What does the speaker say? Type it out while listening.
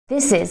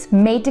This is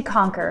Made to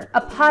Conquer,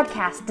 a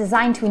podcast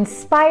designed to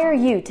inspire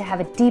you to have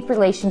a deep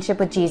relationship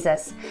with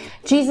Jesus.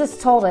 Jesus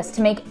told us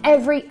to make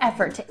every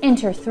effort to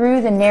enter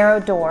through the narrow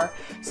door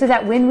so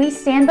that when we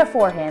stand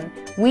before Him,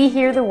 we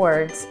hear the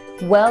words,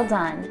 "Well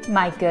done,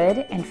 my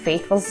good and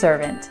faithful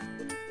servant."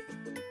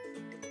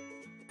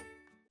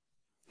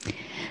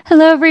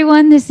 Hello,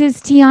 everyone. This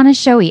is Tiana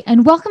Shoei,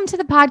 and welcome to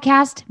the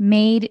podcast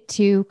Made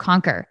to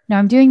Conquer. Now,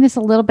 I'm doing this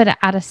a little bit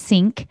out of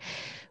sync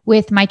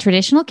with my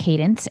traditional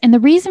cadence, and the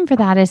reason for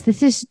that is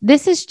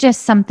this is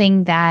just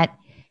something that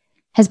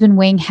has been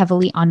weighing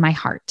heavily on my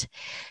heart.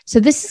 So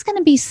this is going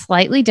to be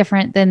slightly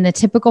different than the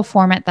typical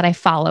format that I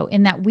follow,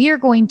 in that we are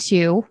going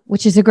to,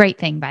 which is a great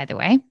thing, by the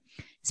way,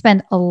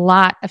 spend a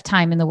lot of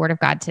time in the Word of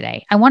God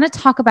today. I want to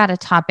talk about a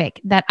topic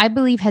that I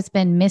believe has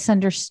been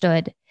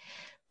misunderstood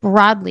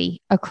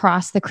broadly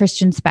across the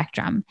Christian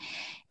spectrum.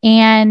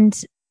 And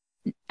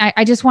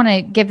I just want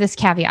to give this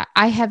caveat.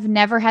 I have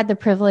never had the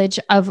privilege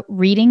of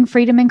reading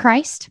Freedom in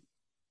Christ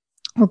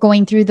or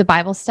going through the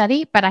Bible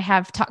study, but I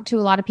have talked to a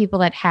lot of people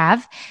that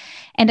have.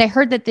 And I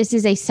heard that this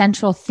is a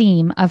central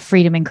theme of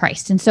Freedom in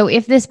Christ. And so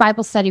if this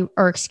Bible study,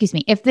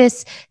 if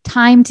this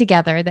time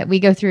together that we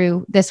go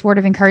through this word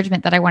of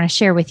encouragement that I want to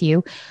share with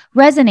you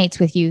resonates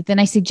with you, then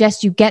I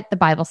suggest you get the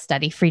Bible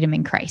study, Freedom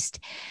in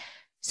Christ.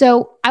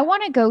 So I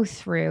want to go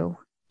through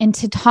and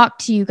to talk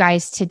to you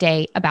guys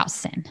today about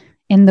sin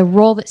and the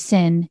role that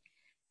sin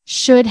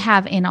should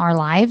have in our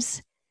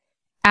lives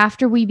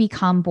after we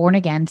become born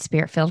again,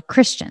 spirit-filled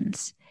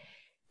Christians.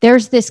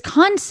 There's this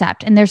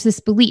concept and there's this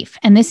belief,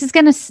 and this is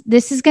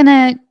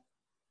gonna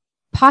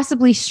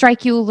possibly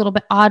strike you a little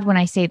bit odd when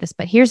I say this,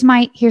 but here's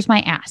my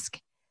ask.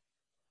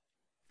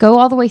 Go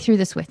all the way through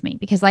this with me,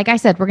 because like I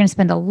said, we're going to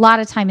spend a lot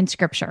of time in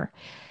Scripture,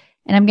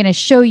 and I'm going to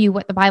show you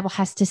what the Bible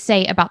has to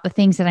say about the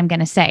things that I'm going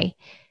to say.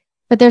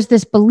 But there's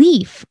this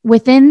belief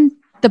within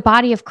the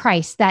body of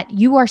Christ that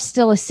you are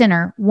still a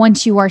sinner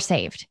once you are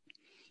saved.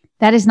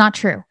 That is not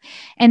true.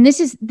 And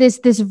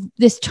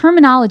this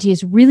terminology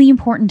is really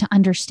important to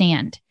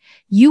understand.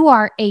 You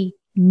are a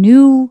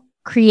new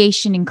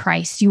creation in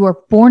Christ. You are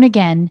born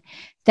again,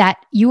 that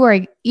you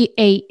are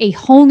a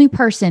whole new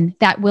person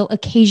that will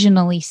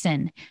occasionally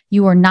sin.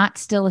 You are not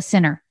still a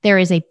sinner. There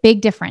is a big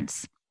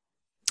difference.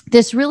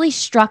 This really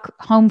struck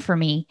home for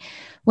me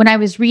when I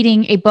was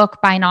reading a book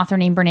by an author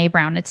named Brené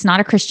Brown. It's not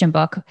a Christian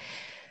book,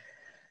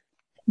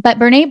 but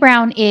Brené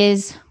Brown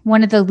is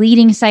one of the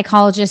leading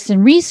psychologists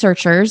and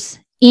researchers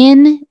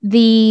in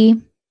the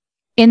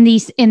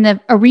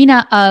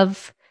arena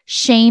of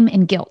shame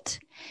and guilt.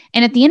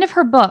 And at the end of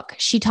her book,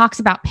 she talks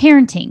about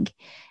parenting,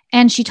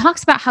 and she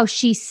talks about how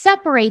she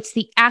separates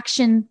the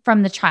action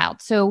from the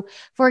child. So,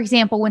 for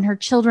example, when her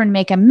children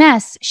make a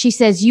mess, she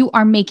says, "You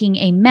are making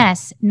a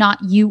mess, not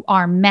you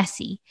are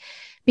messy."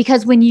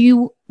 Because when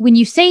you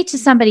say to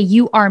somebody,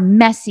 "You are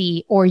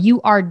messy," or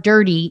 "You are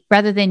dirty,"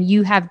 rather than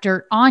 "You have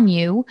dirt on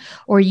you,"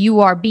 or "You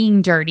are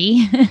being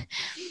dirty,"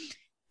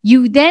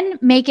 you then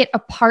make it a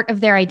part of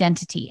their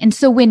identity. And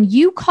so when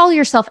you call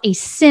yourself a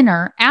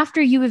sinner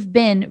after you have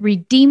been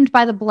redeemed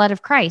by the blood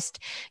of Christ,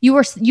 you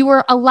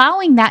are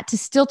allowing that to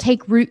still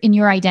take root in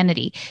your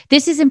identity.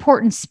 This is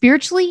important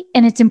spiritually,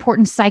 and it's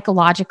important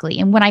psychologically.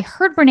 And when I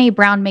heard Brené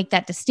Brown make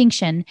that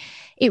distinction,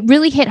 it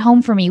really hit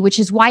home for me, which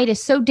is why it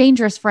is so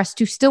dangerous for us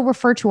to still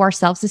refer to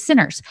ourselves as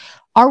sinners.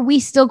 Are we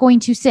still going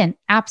to sin?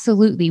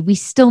 Absolutely. We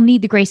still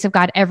need the grace of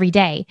God every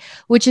day,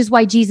 which is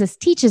why Jesus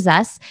teaches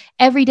us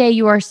every day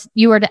you are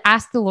to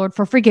ask the Lord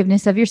for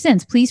forgiveness of your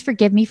sins. Please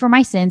forgive me for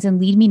my sins and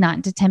lead me not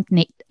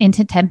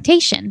into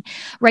temptation,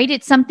 right?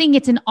 It's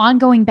an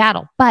ongoing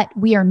battle, but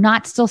we are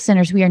not still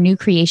sinners. We are new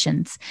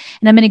creations.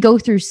 And I'm going to go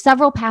through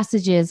several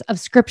passages of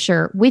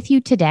Scripture with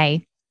you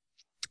today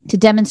to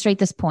demonstrate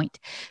this point.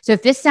 So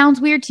if this sounds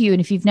weird to you,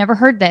 and if you've never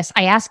heard this,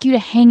 I ask you to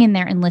hang in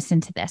there and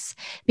listen to this,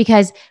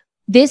 because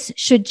this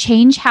should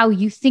change how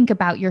you think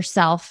about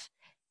yourself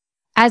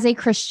as a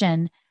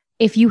Christian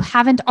if you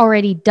haven't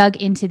already dug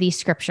into these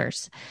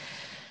scriptures.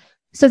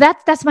 So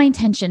that's my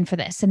intention for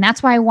this. And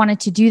that's why I wanted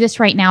to do this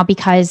right now,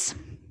 because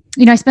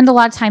I spend a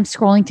lot of time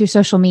scrolling through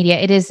social media.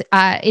 It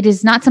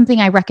is not something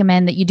I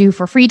recommend that you do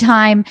for free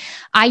time.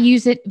 I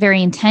use it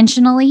very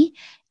intentionally,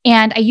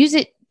 and I use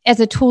it as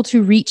a tool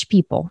to reach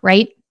people,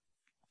 right?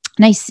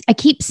 And I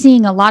keep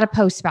seeing a lot of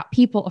posts about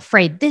people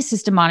afraid this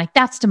is demonic,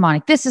 that's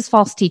demonic, this is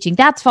false teaching,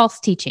 that's false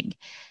teaching.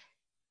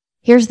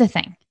 Here's the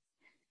thing.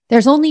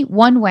 There's only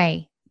one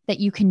way that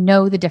you can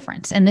know the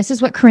difference. And this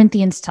is what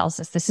Corinthians tells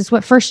us. This is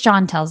what 1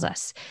 John tells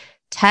us.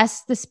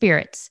 Test the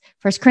spirits.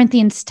 1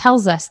 Corinthians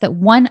tells us that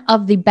one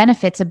of the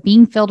benefits of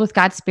being filled with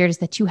God's Spirit is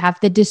that you have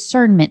the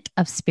discernment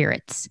of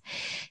spirits.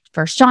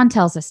 1 John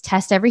tells us,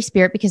 test every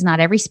spirit, because not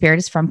every spirit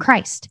is from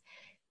Christ.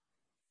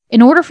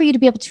 In order for you to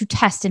be able to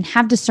test and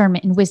have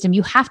discernment and wisdom,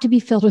 you have to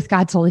be filled with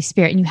God's Holy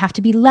Spirit, and you have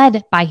to be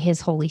led by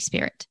His Holy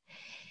Spirit.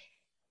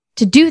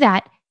 To do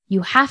that,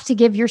 you have to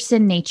give your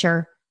sin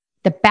nature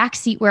the back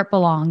seat where it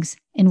belongs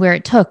and where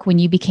it took when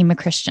you became a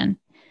Christian.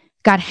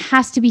 God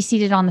has to be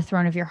seated on the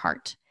throne of your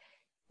heart.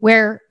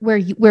 Where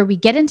we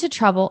get into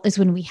trouble is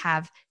when we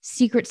have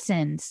secret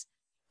sins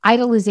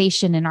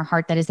idolization in our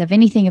heart that is of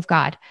anything of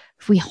God,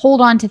 if we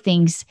hold on to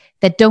things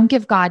that don't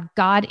give God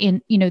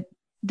in,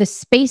 the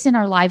space in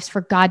our lives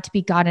for God to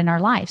be God in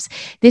our lives.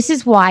 This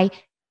is why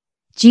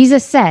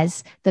Jesus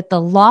says that the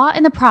law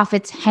and the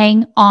prophets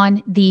hang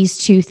on these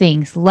two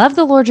things. Love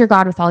the Lord your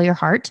God with all your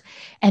heart,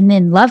 and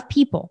then love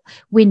people.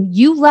 When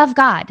you love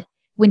God,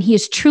 when he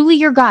is truly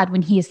your God,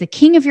 when he is the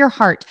king of your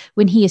heart,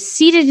 when he is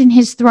seated in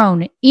his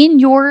throne in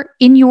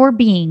your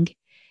being,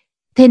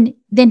 then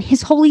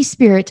his Holy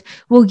Spirit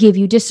will give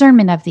you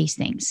discernment of these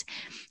things.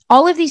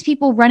 All of these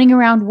people running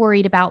around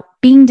worried about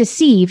being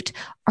deceived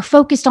are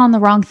focused on the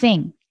wrong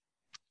thing.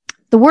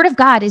 The word of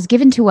God is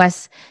given to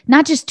us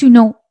not just to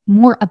know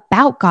more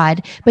about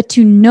God, but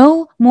to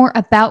know more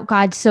about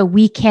God so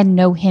we can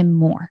know him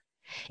more.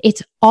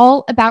 It's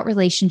all about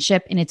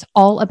relationship, and it's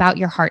all about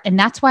your heart. And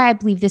that's why I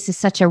believe this is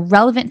such a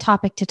relevant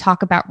topic to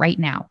talk about right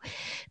now,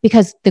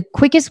 because the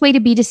quickest way to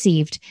be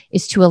deceived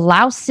is to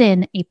allow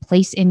sin a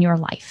place in your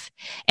life.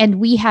 And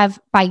we have,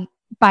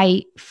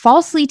 by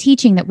falsely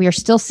teaching that we are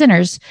still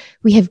sinners,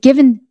 we have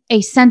given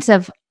a sense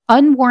of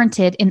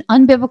unwarranted and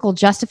unbiblical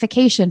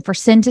justification for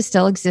sin to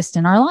still exist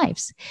in our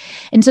lives.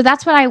 And so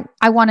that's what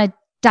I want to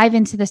dive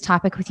into this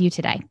topic with you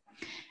today.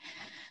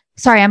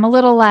 Sorry, I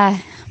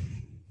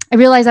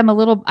realize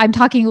I'm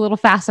talking a little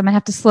fast. I'm going to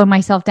have to slow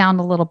myself down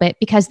a little bit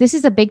because this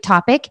is a big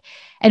topic,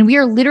 and we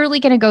are literally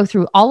going to go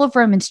through all of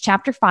Romans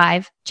chapter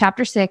 5,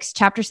 chapter 6,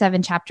 chapter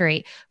 7, chapter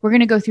 8. We're going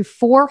to go through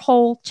 4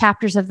 whole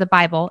chapters of the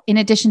Bible in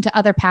addition to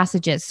other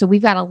passages. So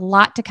we've got a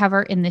lot to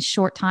cover in this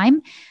short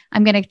time.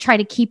 I'm going to try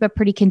to keep a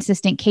pretty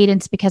consistent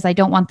cadence because I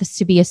don't want this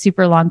to be a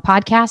super long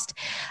podcast.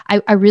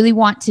 I really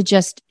want to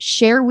just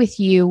share with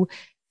you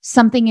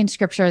something in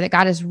scripture that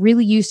God has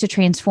really used to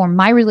transform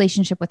my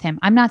relationship with him.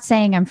 I'm not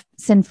saying I'm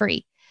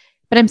sin-free,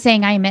 but I'm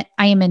saying I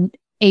am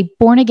a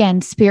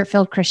born-again,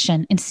 spirit-filled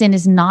Christian, and sin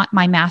is not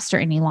my master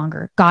any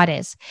longer. God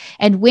is.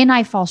 And when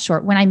I fall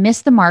short, when I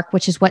miss the mark,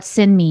 which is what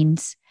sin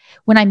means,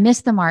 when I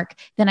miss the mark,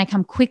 then I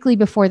come quickly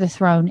before the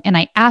throne and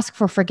I ask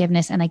for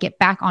forgiveness and I get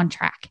back on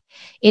track.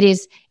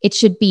 It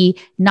should be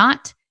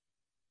not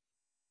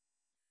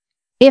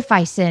if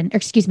I sin,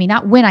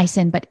 not when I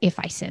sin, but if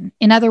I sin.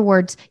 In other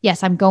words,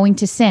 yes, I'm going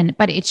to sin,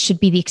 but it should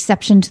be the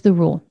exception to the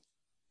rule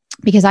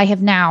because I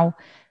have now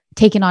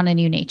taken on a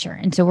new nature.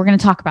 And so we're going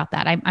to talk about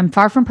that. I'm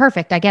far from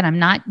perfect. Again, I'm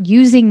not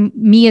using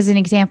me as an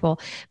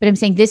example, but I'm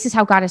saying this is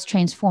how God has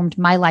transformed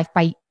my life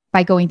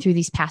by going through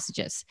these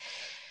passages.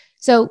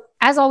 So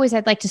as always,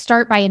 I'd like to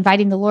start by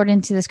inviting the Lord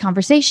into this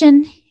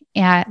conversation,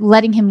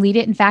 letting him lead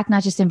it. In fact,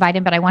 not just invite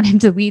him, but I want him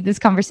to lead this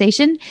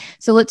conversation.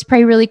 So let's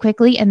pray really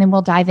quickly, and then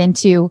we'll dive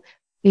into.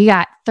 We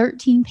got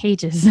 13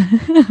 pages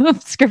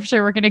of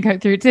scripture we're going to go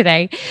through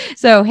today.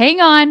 So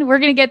hang on. We're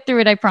going to get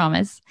through it, I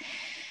promise.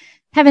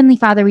 Heavenly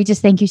Father, we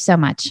just thank you so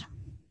much.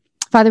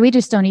 Father, we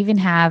just don't even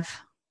have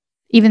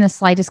the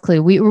slightest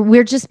clue.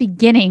 We're just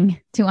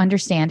beginning to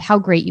understand how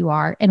great you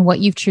are and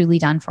what you've truly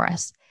done for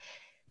us.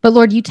 But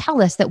Lord, you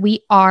tell us that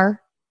we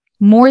are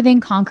more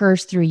than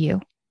conquerors through you.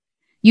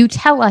 You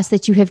tell us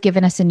that you have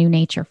given us a new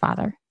nature,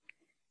 Father.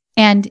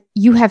 And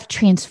you have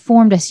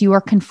transformed us. You are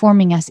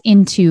conforming us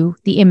into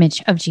the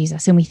image of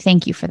Jesus. And we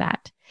thank you for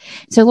that.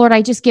 So Lord,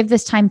 I just give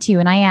this time to you.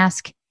 And I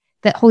ask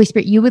that Holy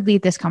Spirit, you would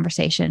lead this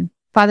conversation.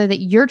 Father,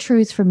 that your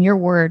truths from your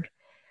word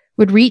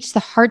would reach the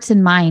hearts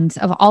and minds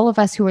of all of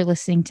us who are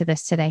listening to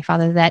this today.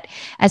 Father, that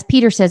as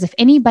Peter says, if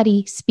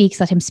anybody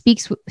speaks, let him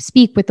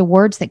speak with the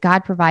words that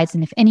God provides.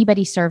 And if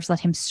anybody serves,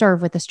 let him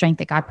serve with the strength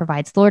that God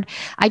provides. Lord,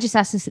 I just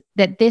ask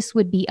that this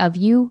would be of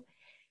you,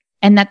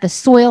 and that the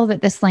soil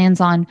that this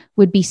lands on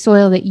would be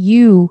soil that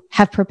you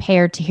have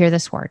prepared to hear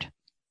this word.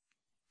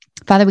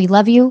 Father, we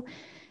love you,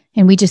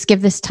 and we just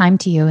give this time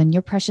to you. In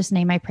your precious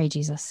name I pray,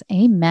 Jesus.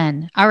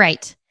 Amen. All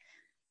right.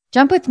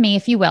 Jump with me,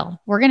 if you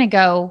will. We're going to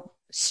go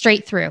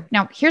straight through.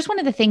 Now, here's one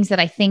of the things that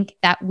I think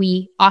that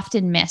we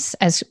often miss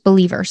as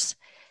believers.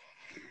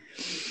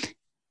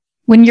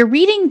 When you're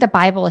reading the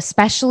Bible,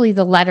 especially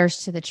the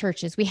letters to the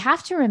churches, we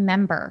have to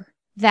remember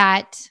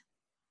that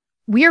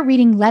we are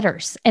reading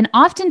letters, and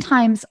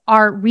oftentimes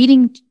our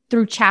reading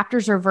through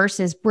chapters or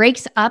verses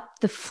breaks up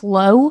the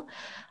flow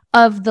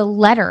of the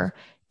letter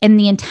and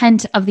the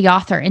intent of the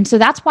author. And so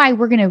that's why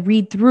we're going to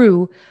read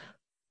through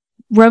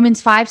Romans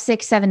 5,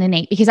 6, 7, and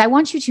 8, because I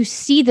want you to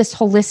see this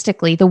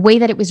holistically, the way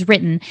that it was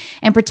written,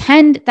 and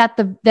pretend that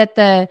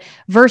the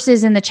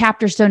verses and the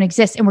chapters don't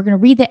exist. And we're going to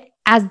read it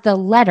as the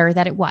letter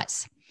that it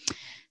was.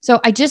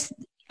 So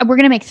we're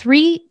going to make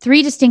three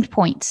distinct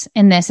points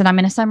in this, and I'm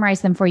going to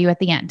summarize them for you at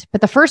the end. But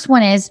the first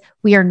one is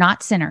we are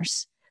not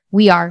sinners.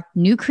 We are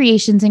new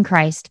creations in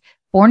Christ,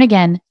 born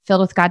again,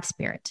 filled with God's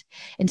Spirit.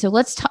 And so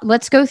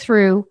let's go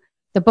through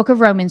the book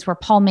of Romans where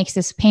Paul makes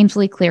this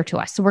painfully clear to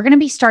us. So we're going to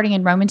be starting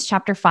in Romans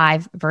chapter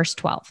 5, verse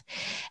 12.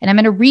 And I'm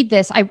going to read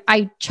this.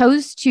 I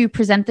chose to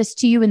present this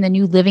to you in the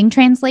New Living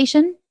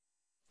Translation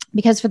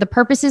because for the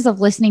purposes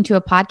of listening to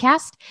a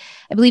podcast,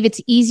 I believe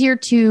it's easier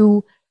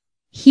to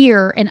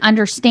hear and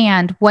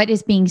understand what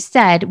is being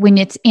said when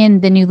it's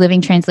in the New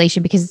Living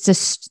Translation, because it's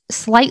a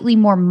slightly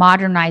more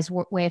modernized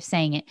way of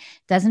saying it.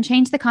 Doesn't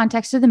change the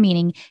context or the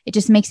meaning. It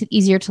just makes it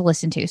easier to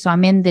listen to. So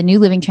I'm in the New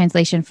Living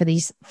Translation for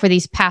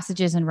these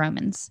passages in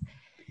Romans.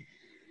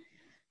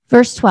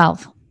 Verse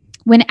 12.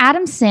 When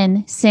Adam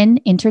sinned, sin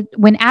entered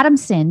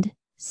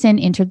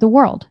the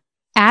world.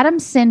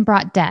 Adam's sin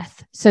brought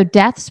death, so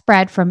death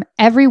spread from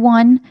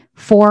everyone,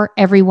 for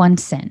everyone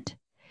sinned.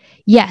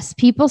 Yes,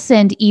 people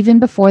sinned even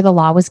before the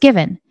law was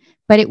given,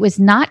 but it was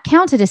not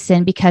counted as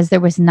sin because there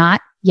was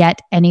not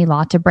yet any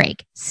law to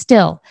break.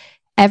 Still,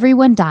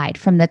 everyone died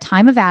from the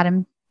time of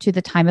Adam to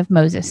the time of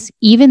Moses,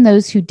 even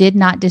those who did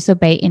not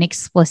disobey an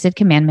explicit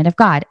commandment of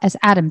God, as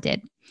Adam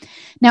did.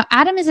 Now,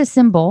 Adam is a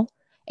symbol,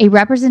 a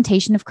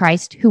representation of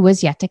Christ who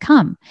was yet to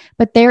come.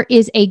 But there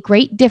is a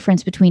great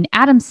difference between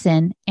Adam's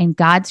sin and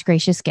God's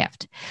gracious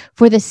gift.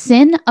 For the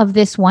sin of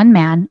this one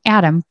man,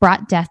 Adam,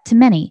 brought death to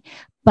many.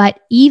 But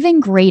even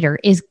greater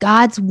is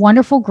God's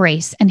wonderful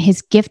grace and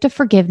his gift of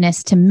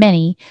forgiveness to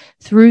many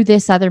through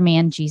this other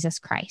man, Jesus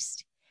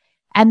Christ.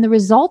 And the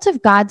result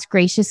of God's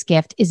gracious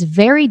gift is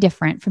very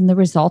different from the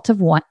result of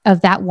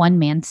that one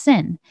man's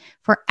sin.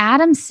 For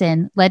Adam's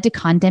sin led to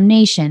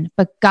condemnation,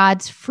 but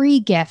God's free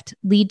gift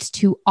leads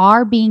to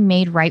our being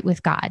made right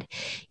with God,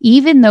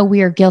 even though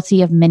we are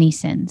guilty of many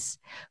sins.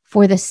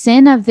 For the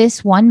sin of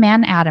this one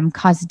man, Adam,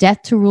 caused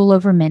death to rule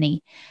over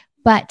many.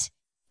 But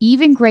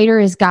even greater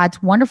is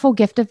God's wonderful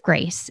gift of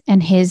grace,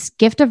 and his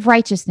gift of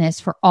righteousness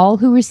for all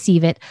who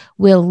receive it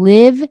will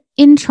live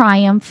in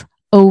triumph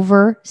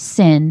over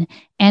sin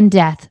and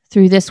death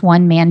through this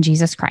one man,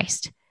 Jesus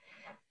Christ.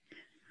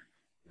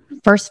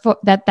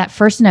 That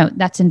first note,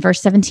 that's in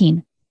verse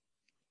 17.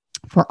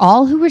 For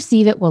all who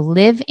receive it will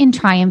live in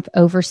triumph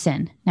over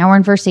sin. Now we're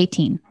in verse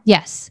 18.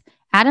 Yes,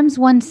 Adam's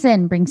one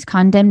sin brings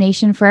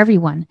condemnation for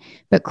everyone,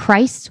 but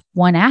Christ's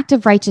one act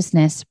of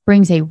righteousness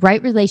brings a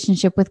right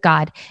relationship with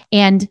God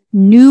and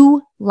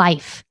new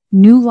life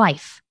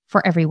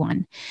for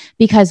everyone.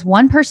 Because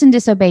one person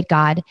disobeyed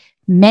God,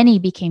 many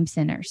became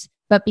sinners.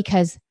 But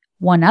because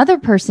one other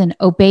person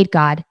obeyed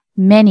God,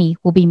 many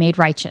will be made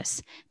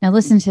righteous. Now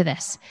listen to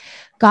this.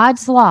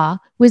 God's law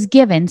was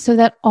given so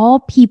that all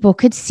people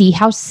could see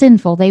how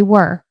sinful they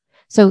were.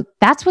 So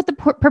that's what the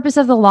purpose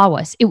of the law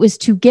was. It was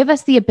to give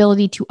us the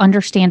ability to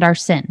understand our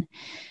sin.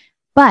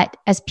 But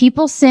as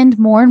people sinned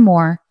more and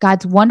more,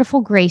 God's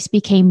wonderful grace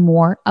became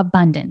more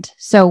abundant.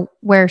 So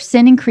where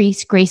sin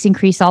increased, grace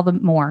increased all the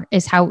more,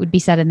 is how it would be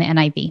said in the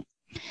NIV.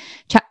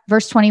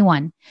 Verse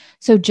 21.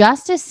 So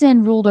just as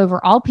sin ruled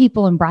over all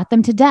people and brought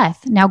them to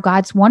death, now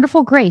God's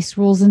wonderful grace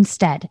rules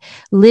instead,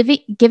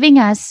 giving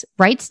us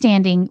right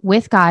standing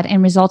with God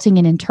and resulting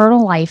in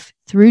eternal life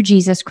through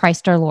Jesus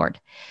Christ our Lord.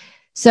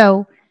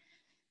 So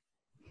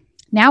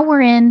now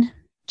we're in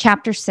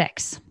chapter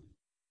 6.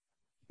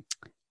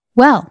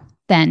 Well,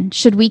 then,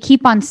 should we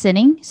keep on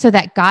sinning so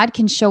that God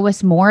can show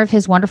us more of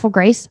his wonderful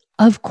grace?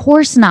 Of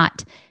course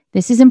not.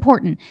 This is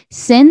important.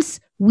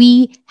 Since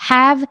we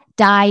have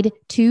died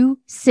to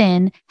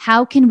sin,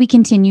 how can we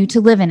continue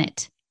to live in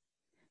it?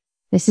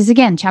 This is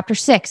again, chapter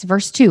 6,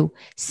 verse 2.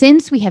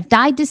 Since we have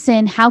died to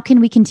sin, how can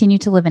we continue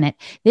to live in it?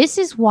 This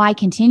is why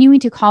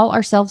continuing to call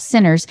ourselves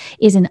sinners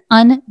is an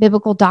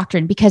unbiblical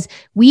doctrine, because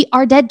we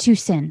are dead to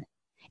sin.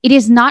 It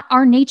is not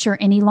our nature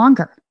any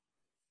longer.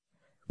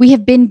 We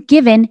have been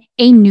given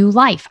a new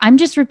life. I'm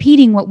just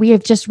repeating what we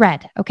have just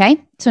read,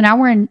 okay? So now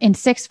we're in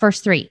 6,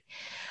 verse 3.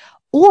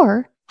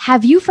 Or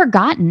have you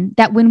forgotten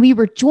that when we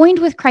were joined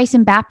with Christ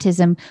in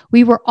baptism,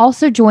 we were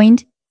also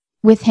joined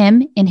with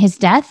him in his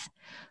death?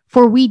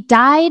 For we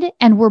died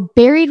and were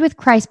buried with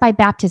Christ by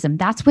baptism.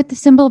 That's what the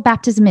symbol of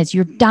baptism is.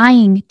 You're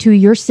dying to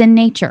your sin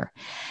nature.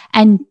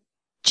 And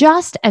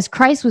just as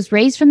Christ was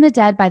raised from the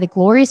dead by the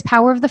glorious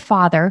power of the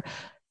Father,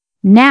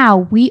 now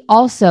we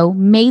also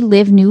may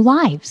live new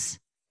lives.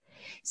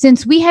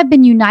 Since we have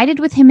been united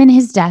with him in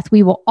his death,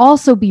 we will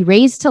also be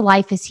raised to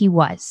life as he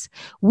was.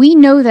 We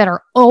know that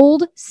our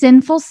old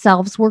sinful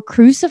selves were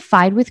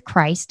crucified with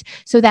Christ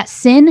so that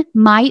sin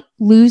might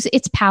lose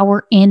its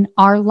power in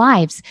our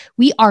lives.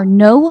 We are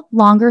no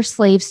longer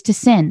slaves to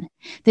sin.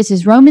 This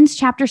is Romans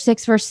chapter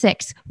 6, verse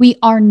 6. We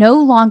are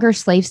no longer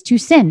slaves to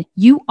sin.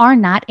 You are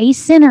not a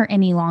sinner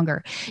any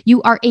longer.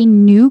 You are a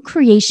new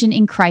creation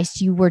in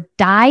Christ. You were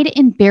died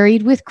and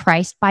buried with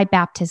Christ by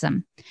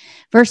baptism.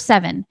 Verse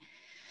 7.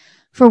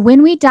 For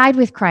when we died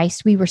with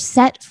Christ, we were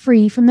set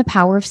free from the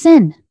power of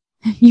sin.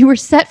 You were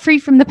set free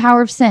from the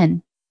power of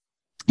sin.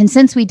 And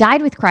since we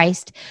died with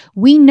Christ,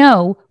 we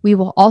know we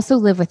will also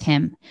live with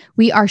him.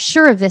 We are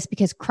sure of this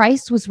because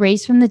Christ was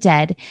raised from the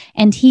dead,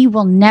 and he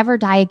will never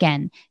die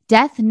again.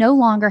 Death no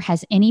longer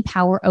has any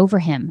power over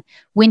him.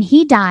 When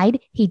he died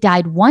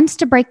once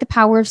to break the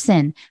power of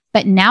sin.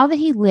 But now that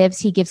he lives,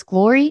 he gives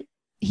glory.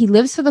 He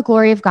lives for the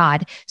glory of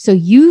God. So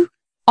you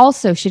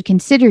also should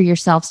consider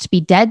yourselves to be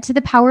dead to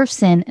the power of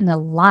sin and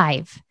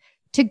alive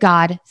to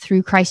God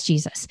through Christ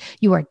Jesus.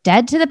 You are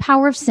dead to the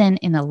power of sin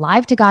and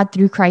alive to God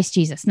through Christ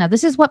Jesus. Now,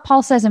 this is what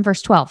Paul says in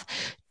verse 12.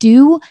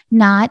 Do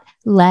not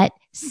let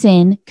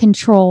sin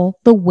control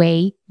the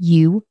way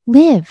you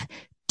live.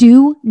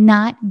 Do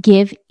not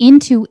give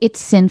into its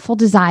sinful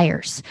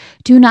desires.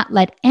 Do not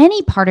let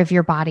any part of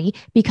your body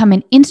become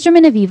an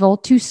instrument of evil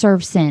to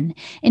serve sin.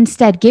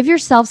 Instead, give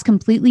yourselves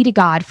completely to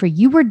God, for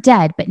you were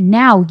dead, but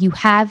now you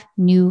have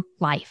new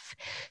life.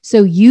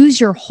 So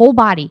use your whole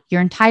body, your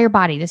entire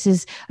body. This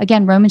is,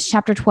 again, Romans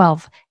chapter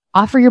 12.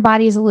 Offer your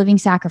body as a living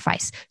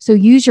sacrifice. So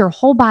use your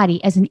whole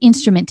body as an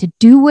instrument to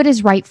do what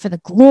is right for the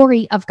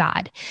glory of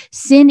God.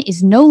 Sin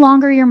is no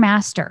longer your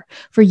master,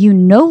 for you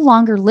no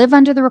longer live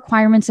under the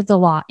requirements of the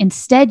law.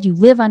 Instead, you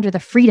live under the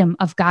freedom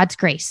of God's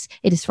grace.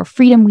 It is for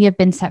freedom we have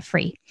been set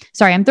free.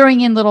 Sorry, I'm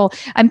being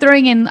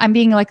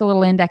like a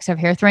little index over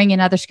here, throwing in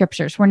other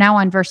scriptures. We're now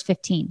on verse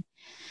 15.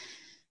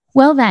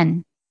 Well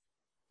then,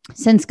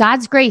 since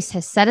God's grace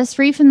has set us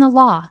free from the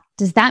law,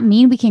 does that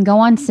mean we can go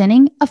on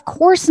sinning? Of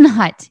course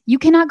not. You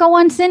cannot go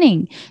on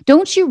sinning.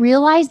 Don't you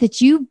realize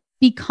that you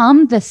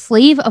become the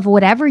slave of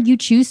whatever you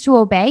choose to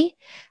obey?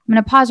 I'm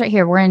going to pause right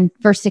here. We're in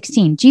verse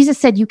 16. Jesus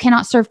said, you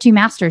cannot serve two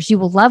masters. You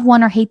will love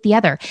one or hate the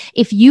other.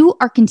 If you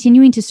are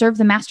continuing to serve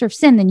the master of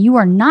sin, then you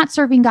are not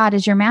serving God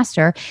as your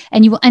master,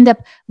 and you will end up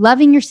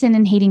loving your sin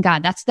and hating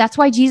God. That's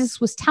why Jesus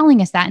was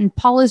telling us that. And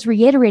Paul is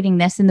reiterating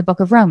this in the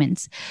book of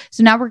Romans.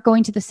 So now we're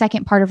going to the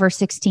second part of verse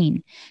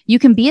 16. You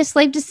can be a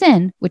slave to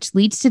sin, which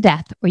leads to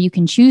death, or you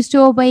can choose to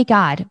obey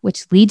God,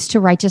 which leads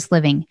to righteous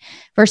living.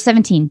 Verse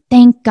 17,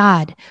 thank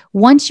God.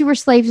 Once you were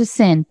slaves of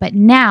sin, but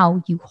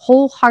now you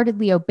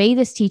wholeheartedly obey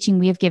this teaching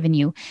we have given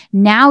you.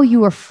 Now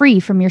you are free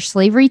from your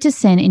slavery to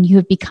sin, and you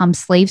have become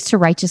slaves to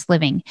righteous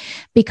living.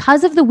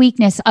 Because of the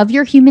weakness of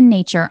your human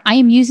nature, I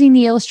am using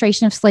the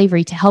illustration of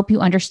slavery to help you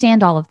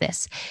understand all of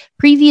this.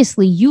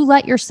 Previously, you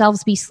let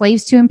yourselves be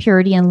slaves to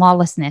impurity and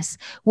lawlessness,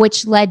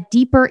 which led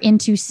deeper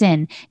into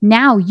sin.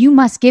 Now you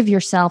must give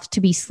yourself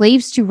to be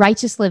slaves to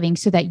righteous living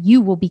so that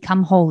you will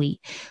become holy.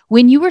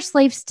 When you were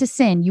slaves to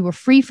sin, you were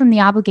free from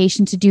the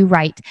obligation to do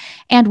right.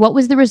 And what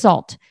was the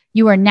result?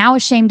 You are now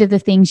ashamed of the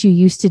things you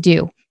used to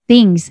do,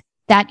 things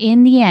that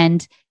in the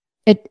end,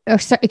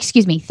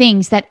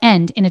 things that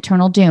end in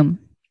eternal doom.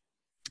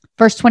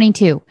 Verse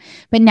 22,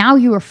 but now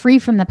you are free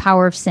from the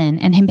power of sin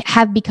and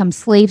have become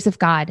slaves of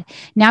God.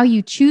 Now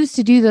you choose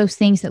to do those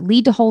things that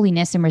lead to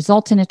holiness and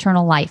result in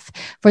eternal life.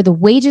 For the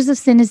wages of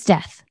sin is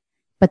death,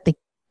 but the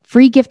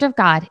free gift of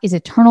God is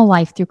eternal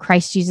life through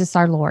Christ Jesus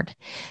our Lord.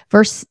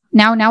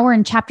 Now we're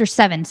in chapter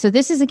 7. So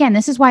this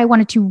is why I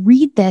wanted to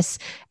read this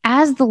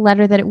as the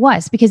letter that it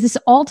was, because this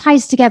all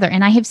ties together.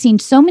 And I have seen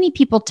so many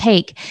people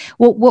take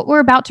what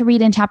we're about to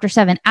read in chapter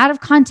 7 out of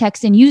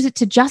context and use it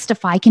to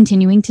justify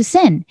continuing to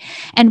sin.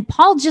 And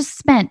Paul just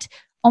spent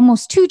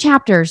almost 2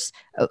 chapters,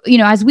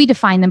 as we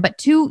define them, but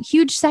 2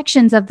 huge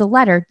sections of the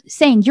letter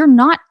saying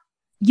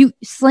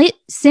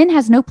sin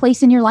has no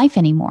place in your life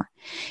anymore.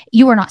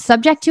 You are not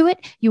subject to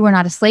it. You are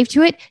not a slave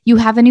to it. You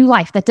have a new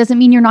life. That doesn't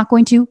mean you're not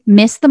going to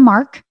miss the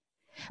mark,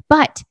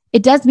 but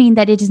it does mean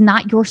that it is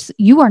not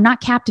you are not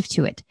captive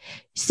to it.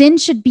 Sin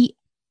should be,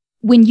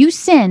 when you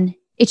sin,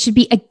 it should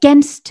be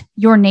against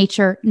your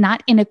nature,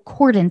 not in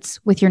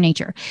accordance with your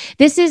nature.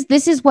 This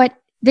is what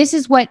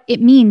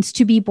it means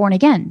to be born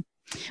again.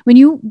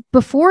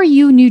 Before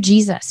you knew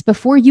Jesus,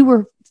 before you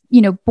were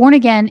born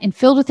again and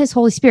filled with his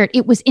Holy Spirit,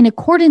 it was in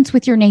accordance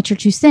with your nature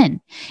to sin.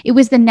 It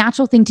was the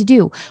natural thing to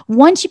do.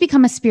 Once you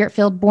become a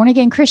Spirit-filled,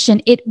 born-again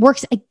Christian, it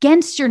works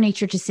against your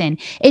nature to sin.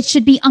 It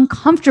should be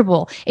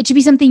uncomfortable. It should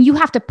be something you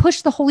have to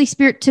push the Holy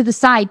Spirit to the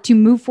side to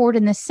move forward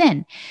in this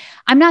sin.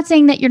 I'm not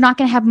saying that you're not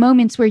going to have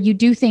moments where you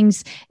do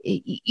things,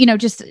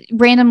 just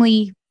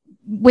randomly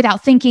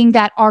without thinking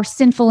that are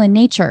sinful in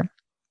nature.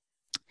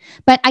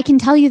 But I can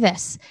tell you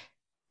this.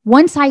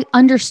 Once I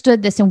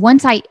understood this, and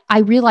once I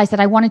realized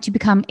that I wanted to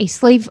become a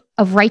slave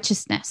of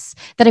righteousness,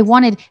 that I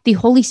wanted the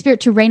Holy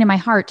Spirit to reign in my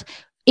heart,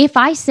 if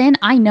I sin,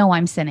 I know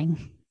I'm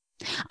sinning.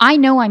 I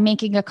know I'm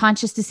making a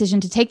conscious decision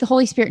to take the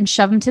Holy Spirit and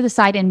shove him to the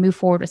side and move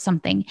forward with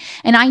something.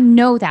 And I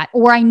know that,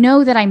 or I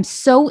know that I'm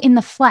so in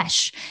the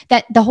flesh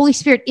that the Holy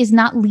Spirit is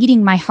not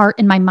leading my heart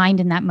and my mind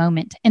in that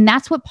moment. And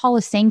that's what Paul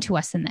is saying to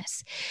us in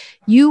this.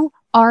 You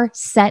are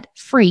set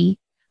free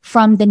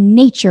from the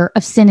nature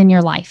of sin in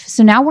your life.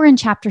 So now we're in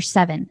chapter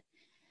 7.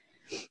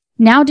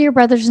 Now, dear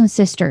brothers and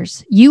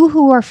sisters, you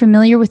who are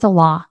familiar with the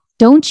law,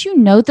 don't you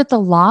know that the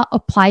law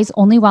applies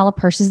only while a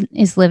person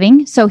is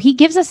living? So he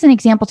gives us an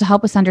example to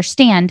help us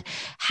understand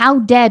how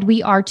dead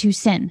we are to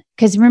sin.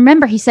 Because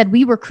remember, he said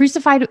we were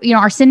crucified,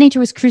 our sin nature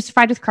was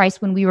crucified with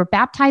Christ. When we were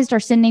baptized,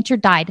 our sin nature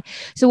died.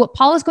 So what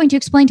Paul is going to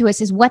explain to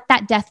us is what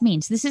that death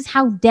means. This is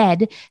how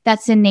dead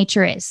that sin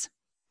nature is.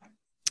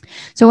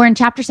 So we're in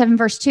chapter 7,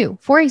 verse 2.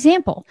 For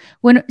example,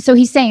 so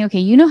he's saying, okay,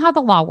 you know how the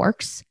law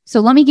works. So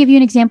let me give you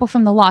an example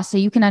from the law so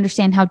you can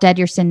understand how dead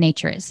your sin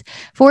nature is.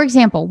 For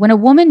example, when a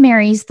woman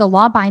marries, the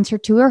law binds her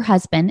to her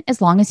husband as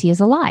long as he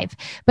is alive.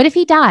 But if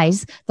he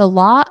dies, the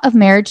law of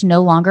marriage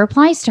no longer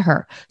applies to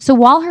her. So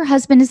while her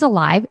husband is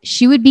alive,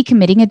 she would be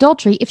committing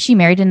adultery if she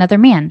married another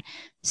man.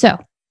 So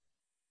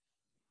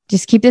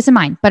Just keep this in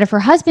mind. But if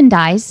her husband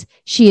dies,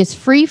 she is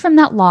free from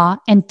that law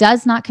and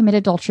does not commit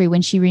adultery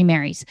when she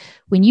remarries.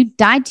 When you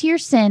died to your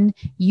sin,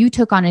 you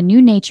took on a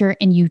new nature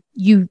and you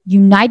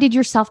united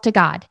yourself to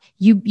God.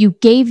 You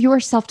gave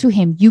yourself to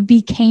him. You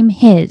became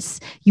his.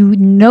 You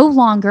no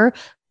longer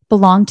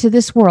belong to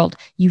this world.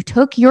 You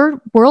took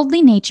your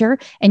worldly nature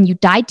and you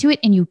died to it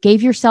and you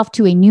gave yourself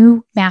to a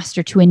new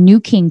master, to a new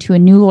king, to a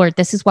new Lord.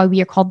 This is why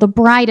we are called the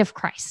bride of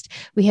Christ.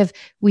 We have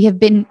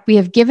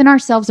given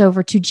ourselves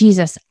over to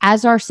Jesus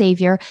as our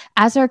savior,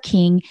 as our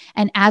king,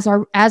 and as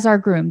our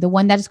groom, the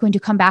one that is going to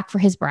come back for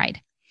his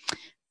bride.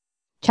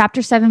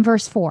 Chapter 7,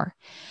 verse 4.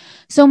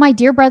 So my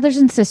dear brothers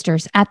and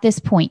sisters, at this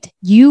point,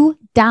 you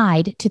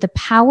died to the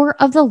power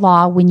of the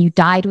law when you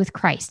died with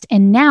Christ,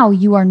 and now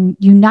you are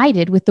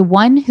united with the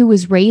one who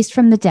was raised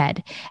from the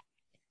dead.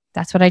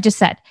 That's what I just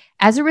said.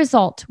 As a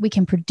result, we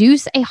can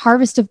produce a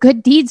harvest of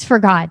good deeds for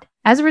God.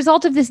 As a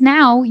result of this,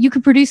 now you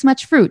can produce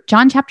much fruit.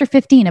 John chapter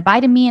 15,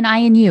 abide in me and I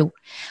in you.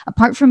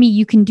 Apart from me,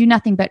 you can do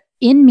nothing, but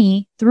in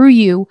me, through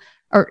you,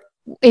 or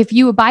if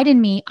you abide in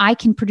me, I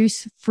can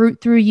produce fruit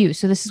through you.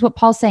 So this is what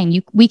Paul's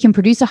saying. We can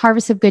produce a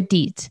harvest of good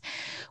deeds.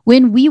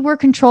 When we were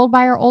controlled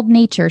by our old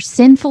nature,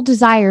 sinful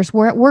desires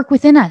were at work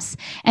within us,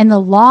 and the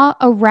law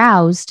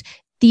aroused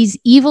these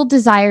evil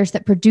desires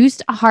that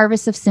produced a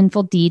harvest of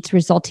sinful deeds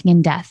resulting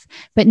in death.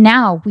 But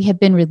now we have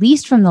been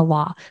released from the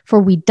law,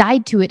 for we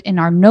died to it and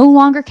are no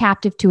longer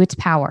captive to its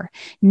power.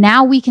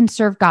 Now we can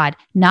serve God,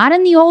 not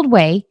in the old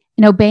way,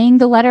 and obeying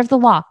the letter of the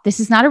law.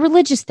 This is not a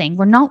religious thing.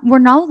 We're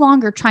no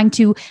longer trying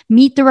to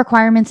meet the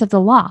requirements of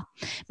the law,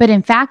 but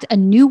in fact, a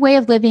new way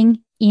of living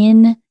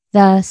in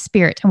the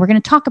Spirit. And we're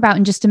going to talk about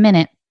in just a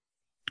minute.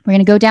 We're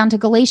going to go down to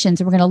Galatians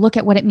and we're going to look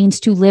at what it means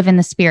to live in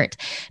the Spirit,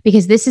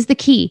 because this is the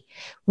key.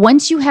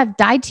 Once you have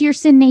died to your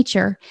sin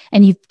nature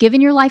and you've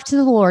given your life to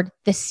the Lord,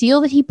 the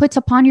seal that he puts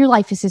upon your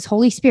life is his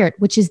Holy Spirit,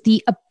 which is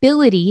the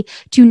ability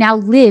to now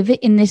live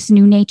in this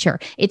new nature.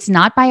 It's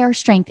not by our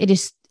strength. It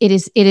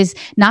is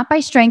not by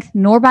strength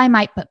nor by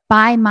might, but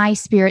by my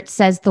Spirit,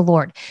 says the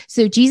Lord.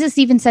 So Jesus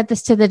even said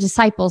this to the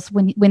disciples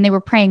when they were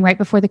praying right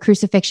before the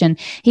crucifixion.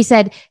 He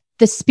said,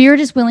 the spirit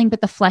is willing,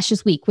 but the flesh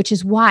is weak, which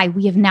is why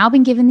we have now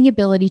been given the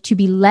ability to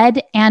be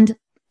led and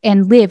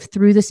live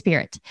through the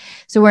Spirit.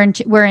 So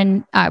we're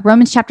in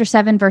Romans chapter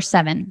 7, verse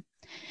 7.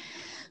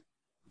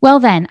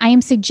 Sorry,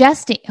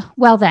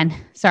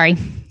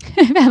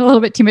 I've had a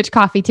little bit too much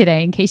coffee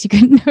today, in case you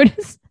couldn't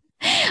notice.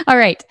 All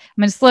right,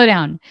 I'm going to slow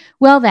down.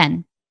 Well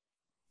then,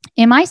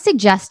 am I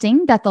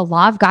suggesting that the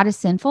law of God is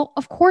sinful?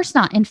 Of course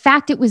not. In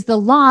fact, it was the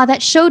law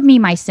that showed me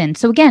my sin.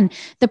 So again,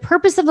 the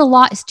purpose of the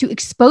law is to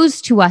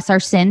expose to us our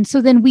sin,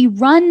 so then we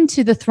run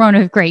to the throne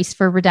of grace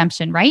for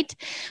redemption, right?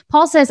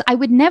 Paul says, I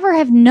would never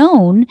have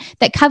known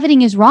that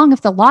coveting is wrong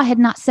if the law had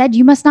not said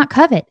you must not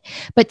covet.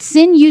 But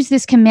sin used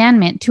this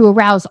commandment to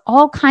arouse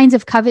all kinds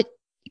of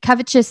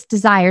covetous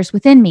desires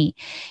within me.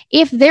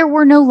 If there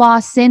were no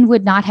law, sin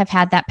would not have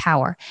had that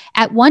power.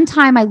 At one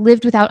time, I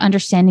lived without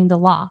understanding the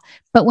law.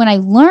 But when I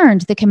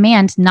learned the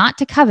command not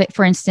to covet,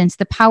 for instance,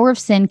 the power of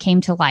sin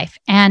came to life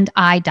and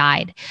I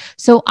died.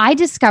 So I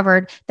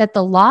discovered that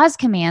the law's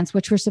commands,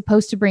 which were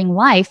supposed to bring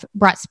life,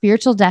 brought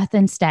spiritual death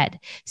instead.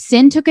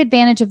 Sin took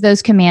advantage of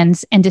those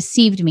commands and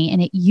deceived me,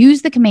 and it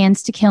used the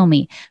commands to kill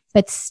me.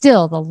 But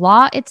still, the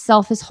law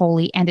itself is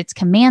holy and its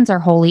commands are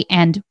holy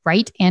and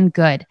right and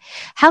good.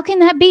 How can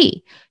that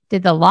be?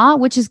 Did the law,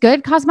 which is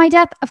good, cause my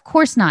death? Of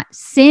course not.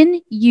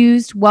 Sin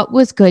used what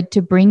was good to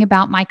bring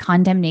about my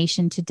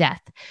condemnation to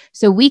death.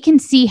 So we can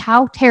see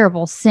how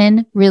terrible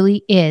sin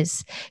really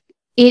is.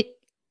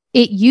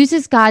 It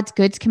uses God's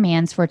good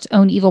commands for its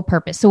own evil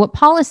purpose. So what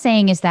Paul is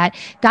saying is that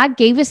God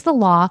gave us the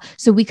law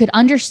so we could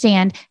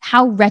understand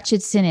how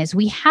wretched sin is.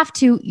 We have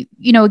to,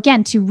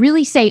 again, to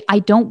really say, I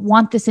don't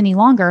want this any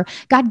longer.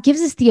 God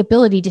gives us the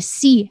ability to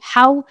see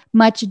how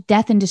much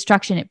death and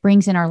destruction it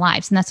brings in our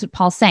lives. And that's what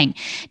Paul's saying.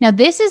 Now,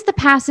 this is the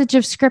passage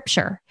of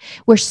scripture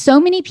where so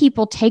many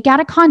people take out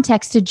of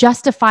context to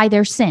justify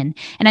their sin.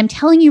 And I'm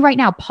telling you right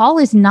now, Paul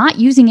is not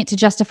using it to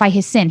justify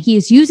his sin. He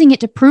is using it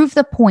to prove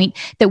the point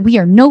that we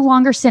are no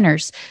longer sinners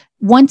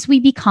once we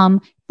become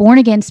born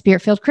again,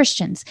 spirit-filled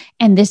Christians.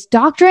 And this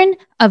doctrine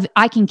of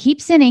I can keep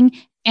sinning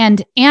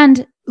and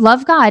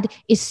love God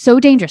is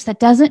so dangerous. That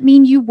doesn't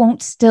mean you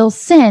won't still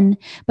sin,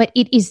 but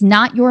it is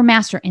not your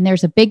master. And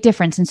there's a big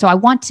difference. And so I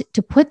want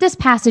to put this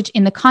passage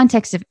in the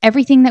context of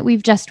everything that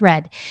we've just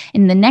read.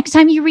 And the next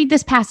time you read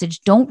this passage,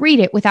 don't read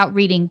it without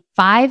reading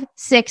 5,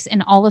 6,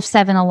 and all of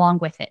 7 along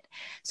with it.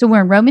 So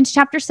we're in Romans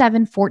chapter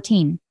 7,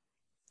 14.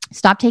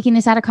 Stop taking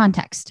this out of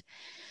context.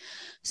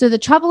 So the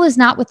trouble is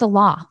not with the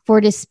law, for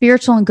it is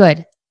spiritual and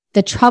good.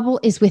 The trouble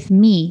is with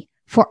me,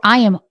 for I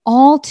am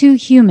all too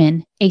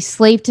human, a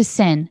slave to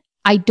sin.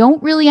 I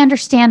don't really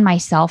understand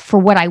myself for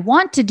what I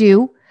want to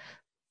do.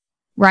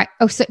 Right.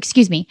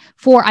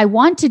 For I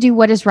want to do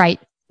what is right,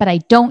 but I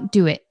don't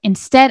do it.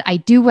 Instead, I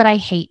do what I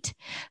hate.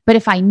 But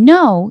if I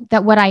know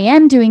that what I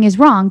am doing is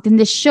wrong, then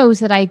this shows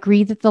that I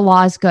agree that the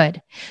law is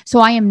good. So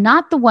I am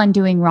not the one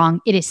doing wrong.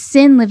 It is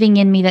sin living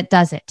in me that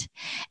does it.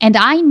 And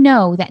I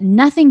know that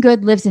nothing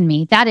good lives in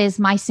me. That is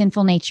my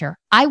sinful nature.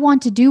 I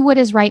want to do what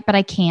is right, but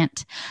I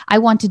can't. I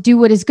want to do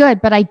what is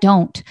good, but I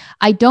don't.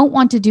 I don't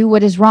want to do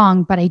what is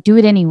wrong, but I do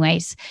it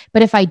anyways.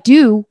 But if I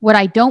do what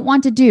I don't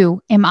want to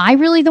do, am I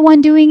really the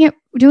one doing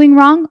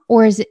wrong?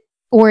 Or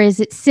is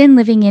it sin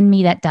living in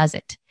me that does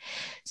it?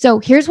 So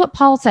here's what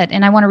Paul said,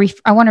 and I want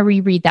to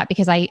reread that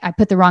because I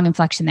put the wrong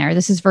inflection there.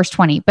 This is verse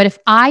 20. But if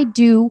I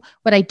do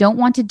what I don't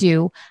want to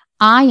do,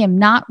 I am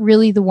not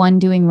really the one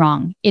doing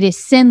wrong. It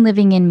is sin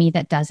living in me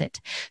that does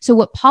it. So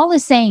what Paul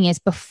is saying is,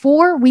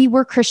 before we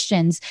were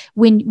Christians,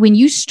 when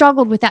you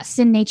struggled with that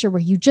sin nature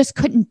where you just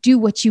couldn't do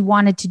what you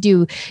wanted to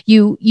do,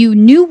 you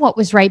knew what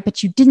was right,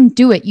 but you didn't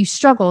do it. You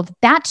struggled.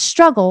 That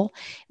struggle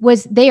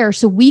was there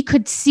so we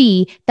could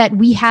see that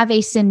we have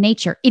a sin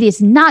nature. It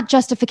is not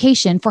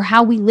justification for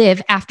how we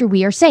live after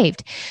we are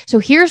saved. So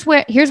here's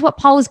what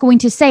Paul is going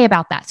to say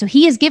about that. So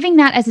he is giving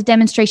that as a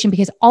demonstration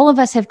because all of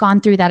us have gone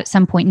through that at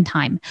some point in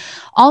time.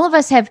 All of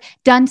us have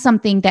done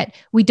something that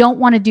we don't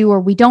want to do,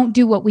 or we don't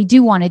do what we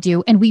do want to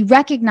do. And we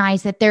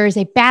recognize that there is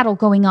a battle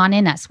going on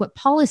in us. What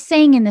Paul is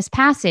saying in this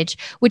passage,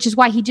 which is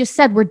why he just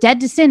said we're dead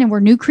to sin and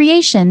we're new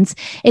creations,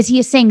 is he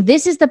is saying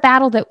this is the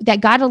battle that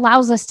God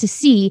allows us to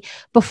see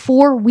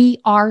before we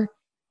are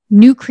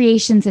new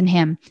creations in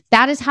him.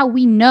 That is how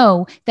we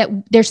know that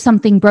there's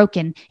something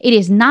broken. It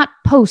is not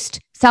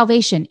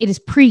post-salvation. It is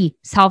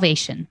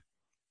pre-salvation.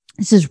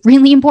 This is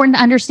really important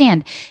to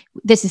understand.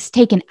 This is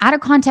taken out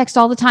of context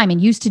all the time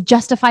and used to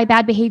justify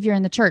bad behavior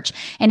in the church.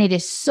 And it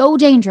is so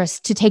dangerous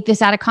to take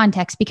this out of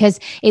context because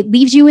it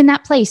leaves you in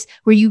that place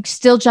where you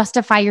still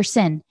justify your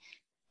sin.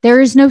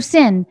 There is no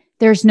sin.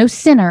 There is no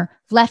sinner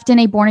left in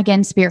a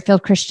born-again,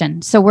 spirit-filled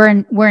Christian. So we're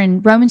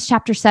in Romans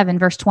chapter 7,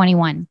 verse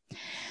 21.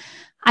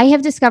 I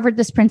have discovered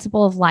this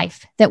principle of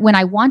life, that when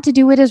I want to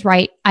do what is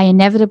right, I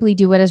inevitably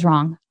do what is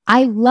wrong.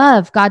 I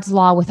love God's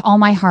law with all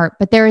my heart,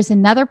 but there is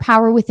another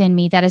power within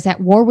me that is at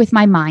war with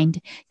my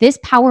mind. This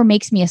power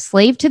makes me a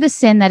slave to the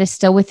sin that is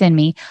still within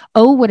me.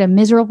 Oh, what a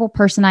miserable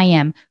person I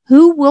am.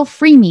 Who will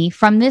free me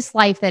from this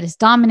life that is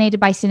dominated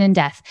by sin and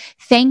death?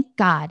 Thank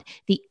God.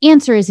 The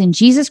answer is in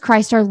Jesus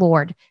Christ our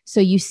Lord. So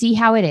you see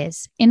how it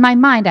is. In my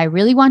mind, I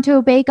really want to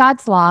obey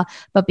God's law,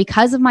 but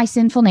because of my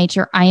sinful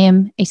nature, I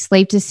am a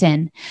slave to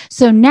sin.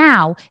 So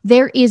now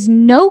there is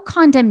no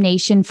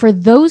condemnation for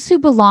those who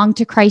belong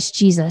to Christ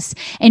Jesus.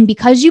 And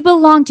because you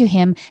belong to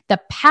him, the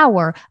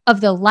power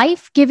of the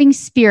life-giving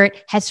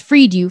Spirit has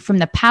freed you from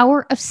the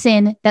power of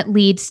sin that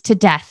leads to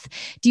death.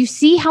 Do you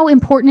see how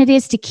important it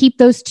is to keep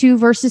those two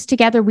verses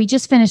together? We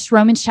just finished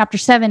Romans chapter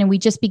 7 and we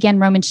just began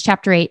Romans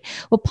chapter 8.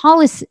 What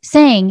Paul is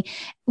saying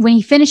when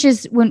we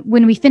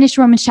finish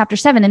Romans chapter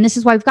 7, and this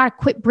is why we've got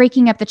to quit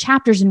breaking up the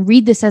chapters and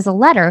read this as a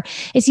letter,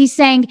 is he's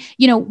saying,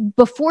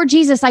 before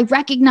Jesus, I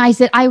recognized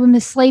that I am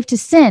a slave to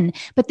sin.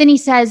 But then he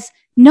says,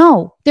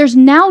 no, there's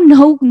now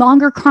no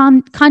longer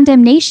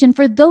condemnation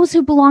for those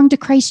who belong to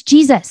Christ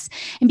Jesus.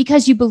 And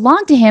because you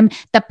belong to him,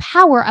 the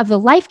power of the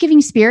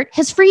life-giving Spirit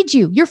has freed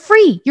you. You're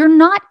free. You're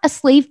not a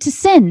slave to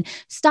sin.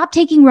 Stop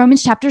taking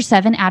Romans chapter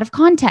 7 out of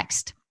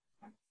context.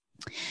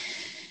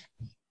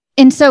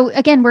 And so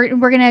again, I'm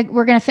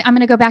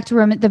gonna go back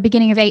to the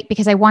beginning of 8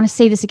 because I want to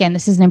say this again.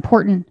 This is an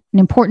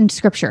important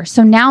scripture.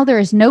 So now there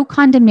is no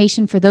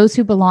condemnation for those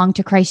who belong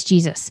to Christ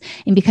Jesus.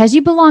 And because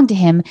you belong to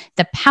him,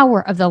 the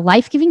power of the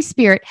life-giving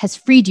Spirit has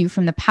freed you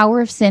from the power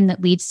of sin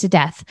that leads to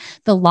death.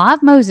 The law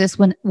of Moses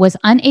was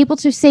unable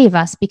to save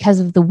us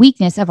because of the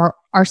weakness of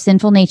our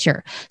sinful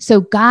nature.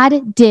 So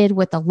God did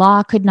what the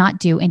law could not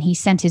do, and he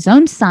sent his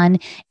own son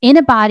in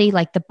a body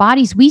like the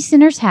bodies we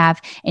sinners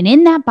have. And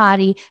in that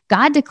body,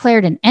 God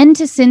declared an end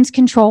to sin's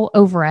control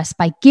over us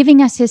by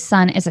giving us his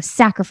son as a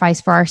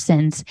sacrifice for our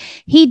sins.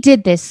 He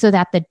did this so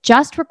that the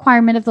just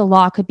requirement of the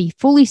law could be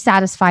fully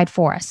satisfied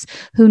for us,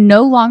 who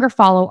no longer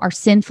follow our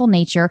sinful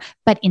nature,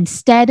 but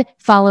instead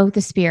follow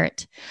the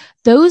Spirit.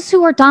 Those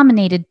who are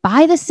dominated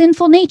by the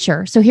sinful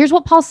nature. So here's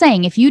what Paul's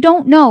saying. If you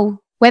don't know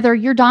whether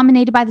you're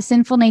dominated by the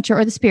sinful nature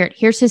or the Spirit,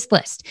 here's his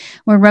list.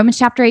 We're in Romans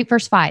chapter 8,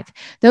 verse 5.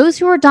 Those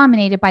who are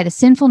dominated by the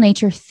sinful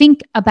nature think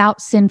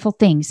about sinful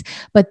things,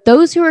 but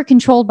those who are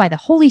controlled by the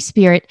Holy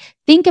Spirit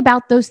think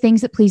about those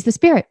things that please the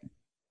Spirit.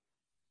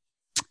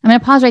 I'm going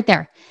to pause right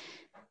there.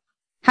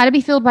 How to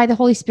be Filled by the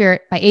Holy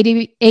Spirit by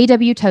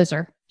A.W.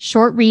 Tozer.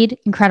 Short read,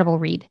 incredible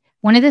read.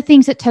 One of the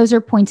things that Tozer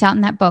points out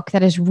in that book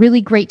that is really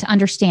great to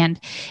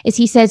understand is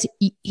he said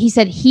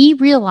he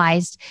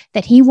realized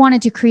that he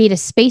wanted to create a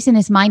space in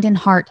his mind and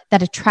heart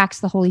that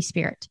attracts the Holy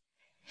Spirit.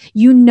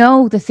 You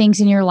know the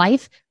things in your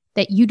life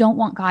that you don't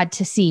want God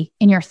to see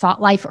in your thought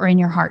life or in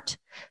your heart.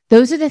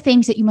 Those are the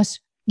things that you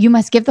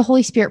must give the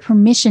Holy Spirit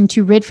permission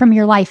to rid from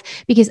your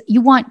life because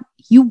you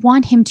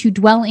want him to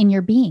dwell in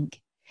your being.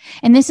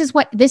 And this is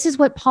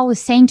what Paul is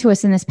saying to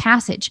us in this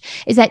passage,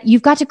 is that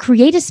you've got to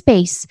create a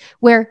space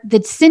where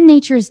the sin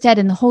nature is dead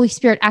and the Holy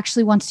Spirit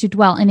actually wants to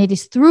dwell. And it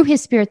is through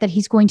his Spirit that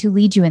he's going to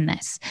lead you in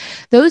this.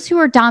 Those who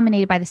are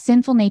dominated by the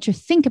sinful nature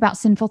think about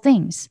sinful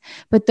things,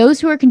 but those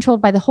who are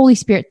controlled by the Holy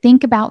Spirit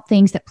think about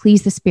things that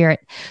please the Spirit.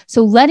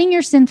 So letting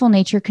your sinful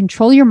nature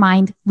control your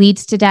mind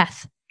leads to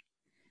death.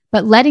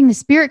 But letting the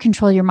Spirit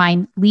control your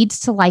mind leads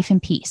to life and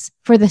peace.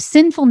 For the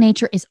sinful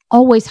nature is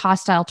always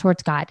hostile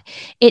towards God.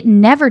 It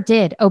never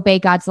did obey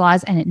God's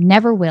laws, and it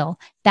never will.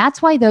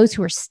 That's why those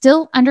who are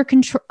still under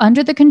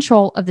the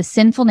control of the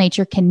sinful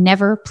nature can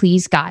never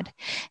please God.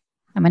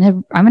 I'm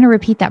going to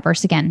repeat that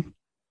verse again.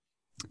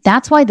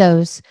 That's why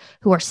those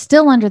who are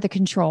still under the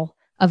control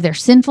of their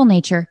sinful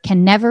nature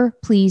can never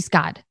please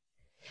God.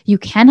 You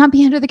cannot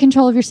be under the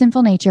control of your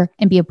sinful nature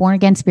and be a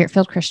born-again,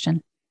 Spirit-filled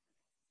Christian.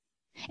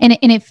 And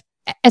if,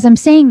 as I'm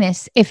saying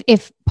this,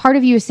 if part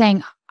of you is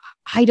saying,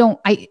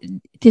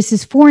 this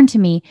is foreign to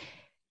me,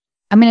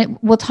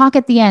 we'll talk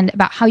at the end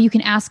about how you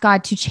can ask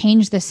God to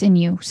change this in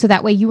you, so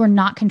that way you are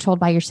not controlled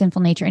by your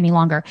sinful nature any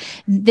longer.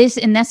 This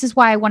is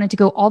why I wanted to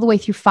go all the way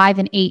through 5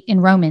 and 8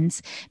 in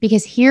Romans,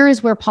 because here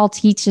is where Paul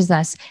teaches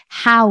us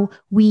how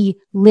we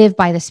live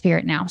by the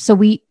Spirit now. So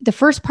the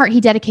first part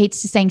he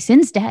dedicates to saying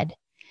sin's dead.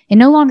 It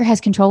no longer has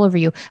control over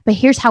you, but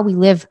here's how we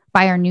live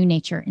by our new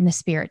nature in the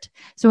Spirit.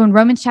 So in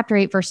Romans chapter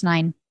 8, verse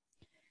 9,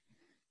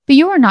 but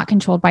you are not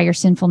controlled by your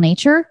sinful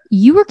nature.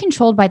 You are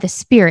controlled by the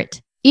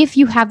Spirit, if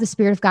you have the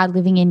Spirit of God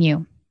living in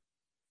you.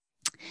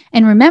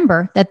 And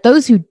remember that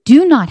those who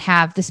do not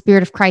have the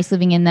Spirit of Christ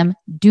living in them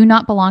do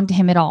not belong to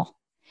him at all.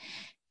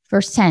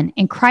 Verse 10,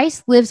 and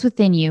Christ lives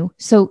within you.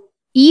 So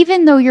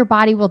even though your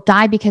body will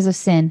die because of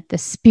sin, the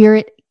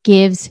Spirit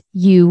gives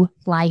you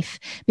life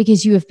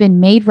because you have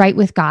been made right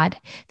with God.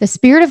 The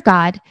Spirit of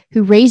God,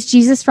 who raised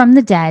Jesus from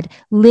the dead,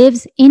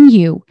 lives in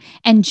you.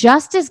 And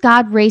just as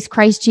God raised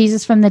Christ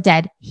Jesus from the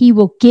dead, he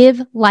will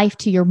give life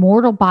to your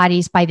mortal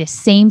bodies by the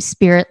same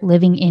Spirit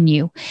living in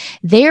you.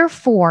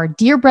 Therefore,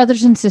 dear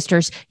brothers and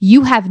sisters,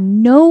 you have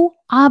no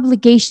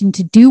obligation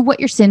to do what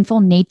your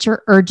sinful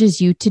nature urges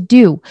you to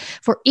do.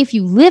 For if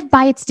you live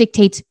by its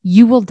dictates,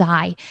 you will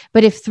die.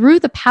 But if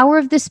through the power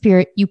of the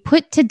Spirit you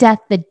put to death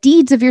the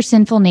deeds of your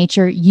sinful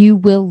nature, you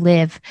will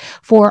live.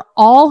 For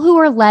all who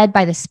are led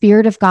by the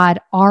Spirit of God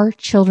are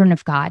children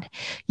of God.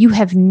 You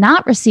have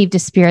not received a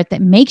spirit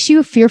that makes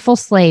you fearful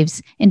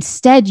slaves.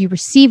 Instead, you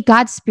received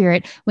God's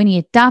Spirit when he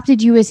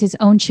adopted you as his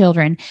own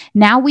children.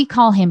 Now we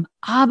call him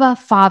Abba,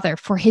 Father,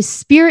 for his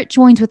Spirit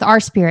joins with our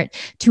spirit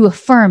to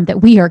affirm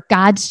that we are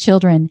God's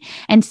children.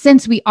 And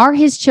since we are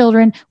his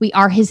children, we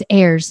are his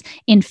heirs.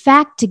 In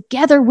fact,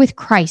 together with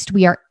Christ,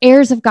 we are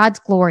heirs of God's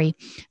glory.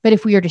 But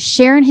if we are to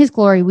share in his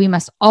glory, we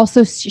must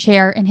also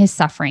share in his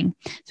suffering.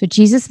 So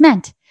Jesus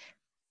meant,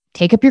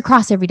 take up your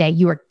cross every day.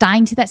 You are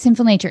dying to that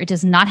sinful nature. It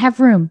does not have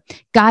room.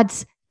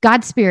 God's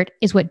Spirit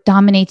is what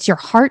dominates your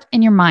heart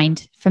and your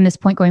mind from this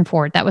point going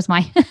forward. That was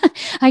my,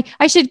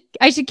 I should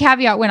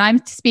caveat when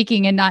I'm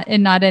speaking and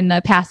not in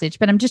the passage,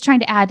 but I'm just trying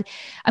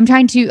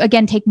to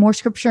again, take more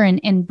scripture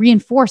and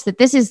reinforce that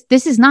this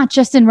is not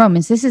just in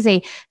Romans. This is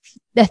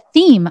the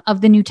theme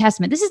of the New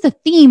Testament. This is the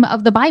theme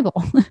of the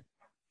Bible.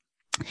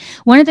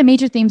 One of the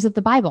major themes of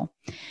the Bible.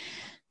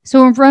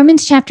 So in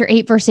Romans chapter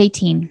 8, verse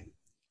 18,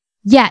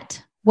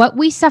 yet what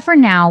we suffer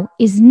now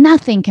is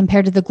nothing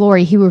compared to the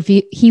glory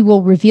he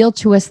will reveal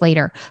to us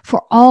later.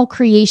 For all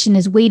creation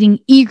is waiting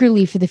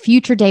eagerly for the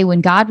future day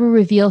when God will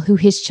reveal who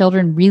his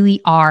children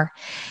really are.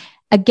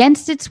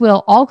 Against its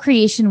will, all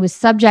creation was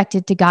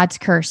subjected to God's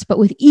curse, but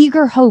with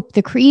eager hope,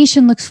 the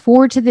creation looks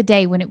forward to the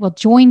day when it will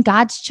join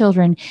God's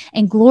children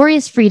in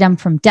glorious freedom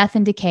from death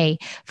and decay.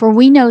 For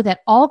we know that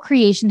all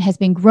creation has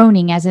been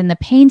groaning as in the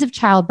pains of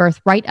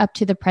childbirth right up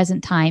to the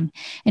present time.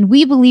 And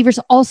we believers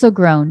also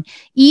groan,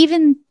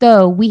 even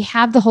though we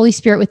have the Holy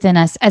Spirit within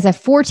us as a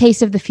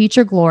foretaste of the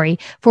future glory,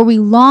 for we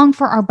long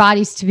for our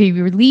bodies to be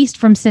released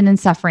from sin and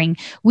suffering.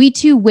 We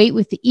too wait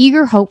with the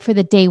eager hope for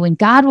the day when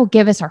God will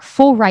give us our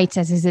full rights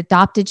as his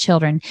adopted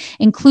children,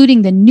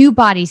 including the new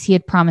bodies he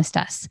had promised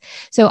us.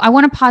 So I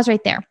want to pause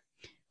right there.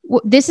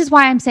 This is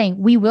why I'm saying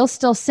we will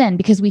still sin,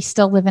 because we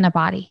still live in a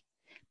body.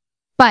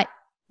 But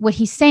what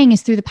he's saying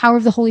is through the power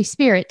of the Holy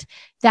Spirit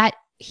that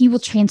he will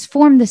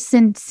transform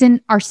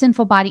our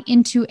sinful body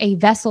into a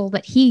vessel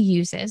that he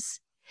uses.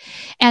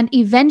 And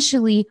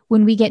eventually,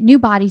 when we get new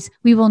bodies,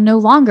 we will no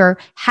longer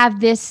have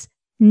this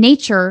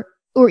nature,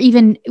 or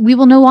even we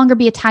will no longer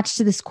be attached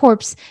to this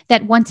corpse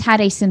that once had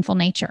a sinful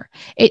nature.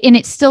 And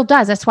it still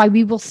does. That's why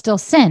we will still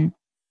sin.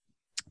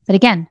 But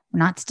again, we're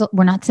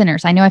not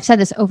sinners. I know I've said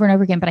this over and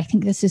over again, but I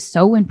think this is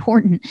so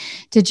important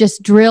to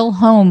just drill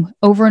home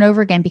over and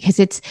over again, because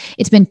it's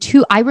been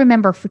I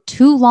remember for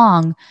too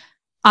long,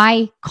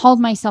 I called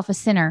myself a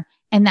sinner,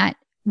 and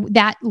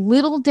that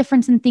little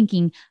difference in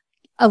thinking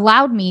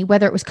allowed me,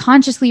 whether it was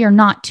consciously or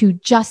not, to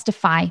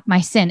justify my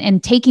sin.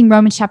 And taking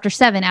Romans chapter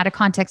 7 out of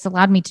context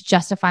allowed me to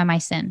justify my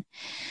sin.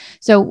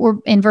 So we're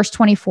in verse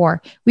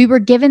 24. We were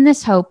given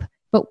this hope,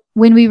 but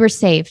when we were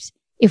saved,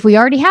 if we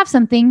already have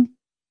something,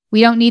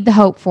 we don't need the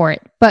hope for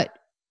it. But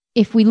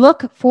if we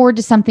look forward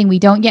to something we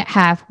don't yet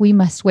have, we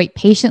must wait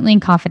patiently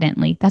and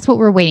confidently. That's what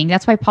we're waiting.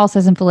 That's why Paul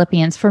says in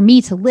Philippians, for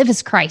me to live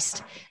is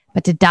Christ,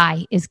 but to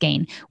die is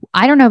gain.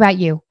 I don't know about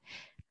you,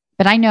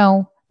 but I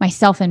know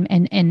myself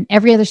and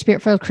every other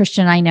Spirit-filled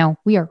Christian I know,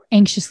 we are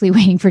anxiously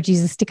waiting for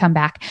Jesus to come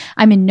back.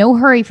 I'm in no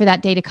hurry for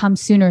that day to come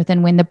sooner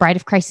than when the bride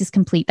of Christ is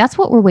complete. That's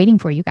what we're waiting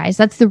for, you guys.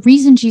 That's the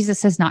reason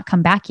Jesus has not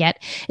come back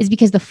yet, is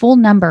because the full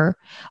number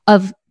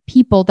of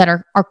people that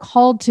are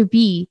called to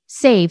be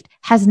saved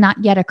has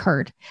not yet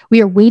occurred.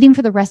 We are waiting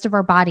for the rest of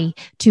our body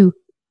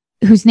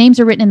whose names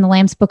are written in the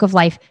Lamb's Book of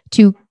Life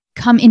to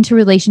come into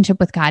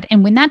relationship with God.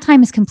 And when that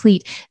time is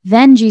complete,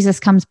 then Jesus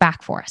comes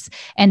back for us.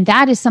 And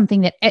that is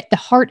something that at the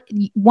heart,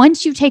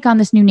 once you take on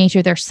this new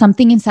nature, there's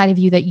something inside of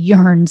you that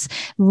yearns,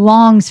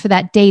 longs for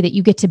that day that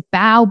you get to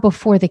bow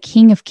before the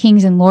King of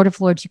Kings and Lord of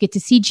Lords. You get to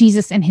see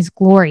Jesus and his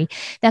glory.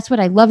 That's what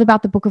I love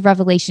about the book of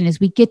Revelation, is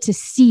we get to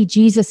see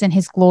Jesus and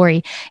his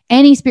glory.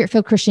 Any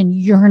Spirit-filled Christian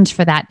yearns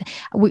for that.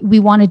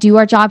 We want to do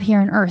our job here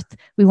on earth.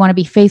 We want to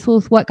be faithful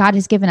with what God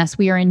has given us.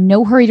 We are in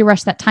no hurry to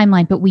rush that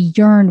timeline, but we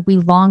yearn, we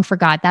long for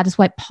God. That is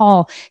what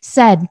Paul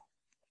said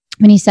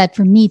when he said,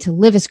 for me to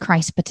live is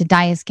Christ, but to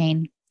die is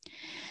gain.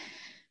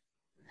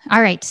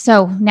 All right.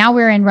 So now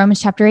we're in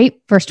Romans chapter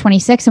 8, verse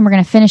 26, and we're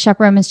going to finish up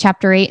Romans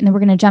chapter 8, and then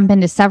we're going to jump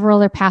into several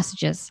other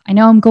passages. I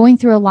know I'm going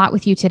through a lot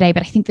with you today,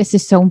 but I think this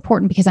is so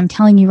important because I'm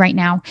telling you right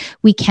now,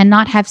 we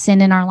cannot have sin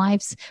in our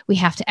lives. We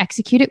have to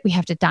execute it. We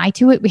have to die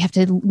to it. We have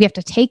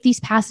to take these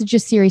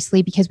passages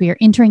seriously because we are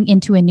entering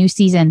into a new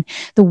season.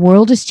 The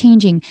world is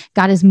changing.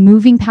 God is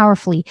moving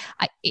powerfully.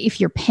 If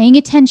you're paying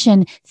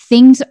attention,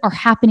 things are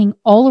happening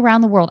all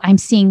around the world. I'm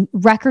seeing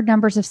record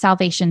numbers of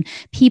salvation,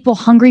 people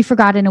hungry for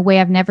God in a way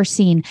I've never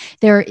seen.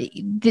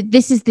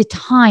 This is the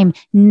time.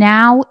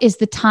 Now is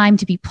the time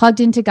to be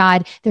plugged into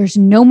God. There's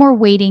no more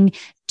waiting.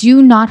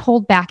 Do not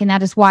hold back. And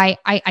that is why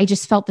I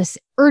just felt this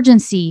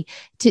urgency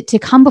to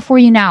come before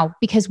you now,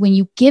 because when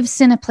you give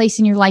sin a place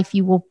in your life,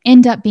 you will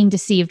end up being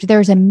deceived.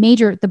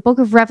 The book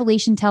of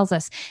Revelation tells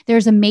us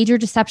there's a major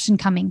deception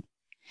coming.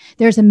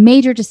 There's a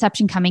major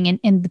deception coming.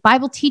 And the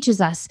Bible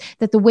teaches us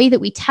that the way that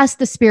we test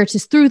the spirits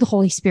is through the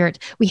Holy Spirit.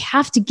 We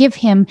have to give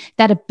him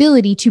that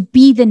ability to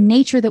be the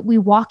nature that we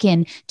walk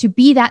in, to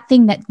be that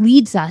thing that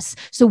leads us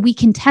so we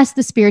can test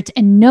the spirits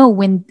and know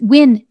when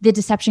the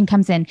deception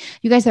comes in.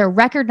 You guys, there are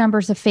record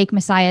numbers of fake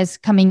messiahs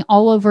coming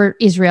all over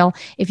Israel.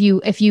 If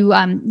you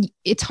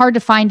it's hard to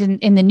find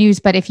in the news,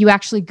 but if you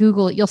actually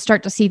Google it, you'll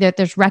start to see that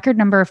there's record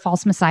number of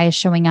false messiahs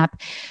showing up.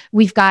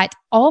 We've got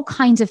all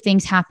kinds of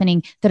things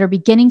happening that are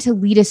beginning to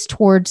lead us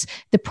towards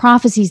the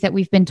prophecies that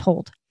we've been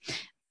told.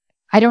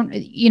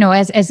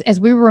 As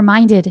we were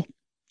reminded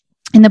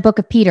in the book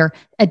of Peter,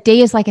 a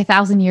day is like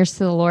 1,000 years to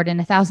the Lord, and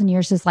 1,000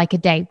 years is like a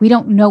day. We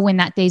don't know when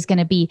that day is going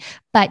to be,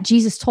 but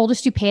Jesus told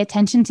us to pay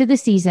attention to the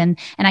season.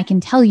 And I can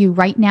tell you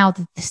right now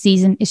that the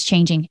season is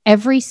changing.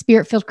 Every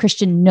Spirit-filled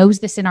Christian knows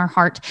this in our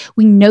heart.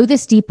 We know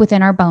this deep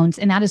within our bones.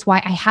 And that is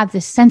why I have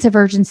this sense of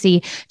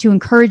urgency to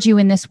encourage you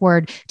in this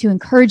word, to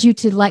encourage you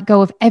to let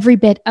go of every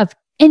bit of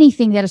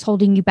anything that is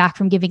holding you back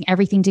from giving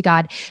everything to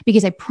God.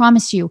 Because I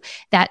promise you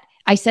that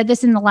I said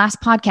this in the last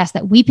podcast,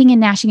 that weeping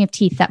and gnashing of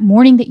teeth, that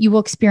mourning that you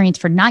will experience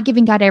for not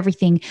giving God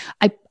everything,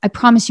 I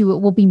promise you it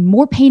will be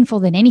more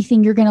painful than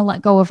anything you're going to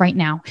let go of right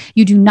now.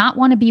 You do not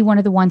want to be one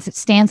of the ones that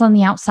stands on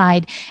the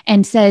outside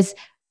and says,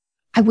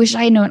 I wish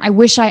I had known. I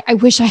wish I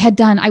had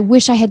done. I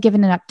wish I had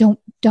given it up. Don't.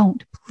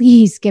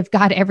 Please give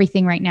God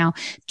everything right now.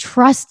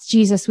 Trust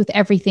Jesus with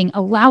everything.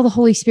 Allow the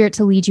Holy Spirit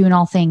to lead you in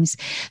all things.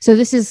 So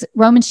this is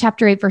Romans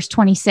chapter 8, verse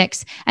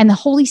 26. And the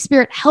Holy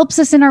Spirit helps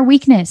us in our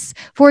weakness.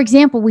 For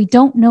example, we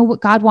don't know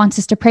what God wants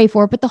us to pray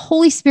for, but the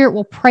Holy Spirit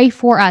will pray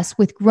for us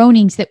with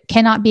groanings that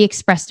cannot be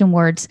expressed in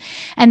words.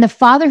 And the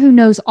Father who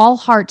knows all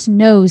hearts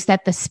knows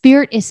that the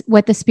Spirit is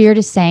what the Spirit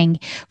is saying.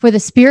 For the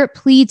Spirit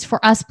pleads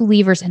for us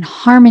believers in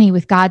harmony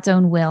with God's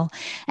own will.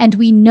 And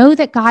we know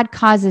that God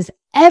causes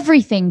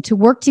everything to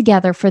work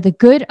together for the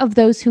good of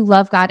those who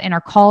love God and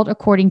are called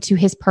according to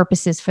his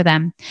purposes for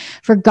them.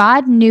 For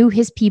God knew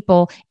his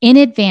people in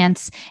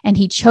advance, and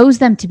he chose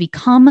them to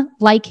become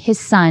like his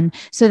son,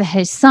 so that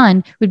his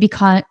son would be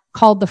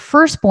called the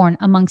firstborn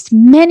amongst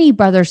many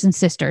brothers and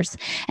sisters.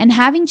 And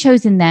having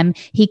chosen them,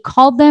 he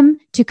called them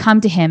to come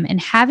to him.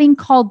 And having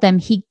called them,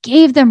 he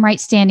gave them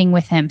right standing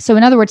with him. So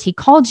in other words, he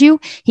called you,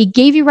 he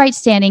gave you right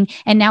standing,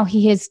 and now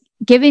he has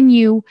given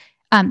you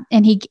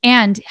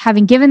and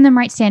having given them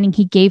right standing,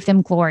 he gave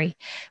them glory.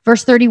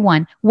 Verse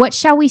 31, what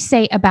shall we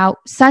say about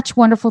such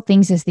wonderful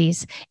things as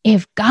these?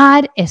 If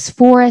God is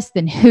for us,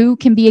 then who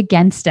can be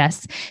against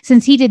us?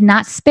 Since he did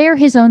not spare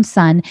his own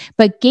son,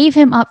 but gave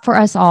him up for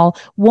us all,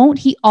 won't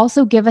he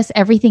also give us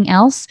everything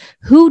else?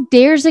 Who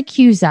dares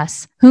accuse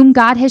us, whom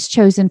God has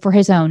chosen for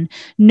his own?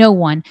 No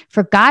one,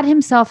 for God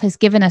himself has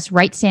given us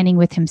right standing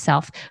with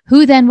himself.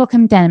 Who then will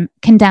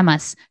condemn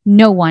us?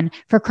 No one,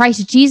 for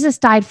Christ Jesus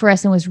died for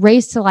us and was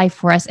raised to life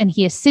for us, and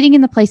he is sitting in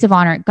the place of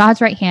honor at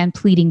God's right hand,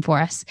 pleading for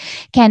us.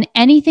 Can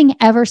anything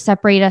ever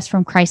separate us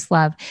from Christ's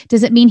love?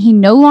 Does it mean he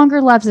no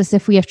longer loves us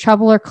if we have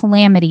trouble or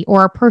calamity,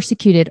 or are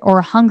persecuted, or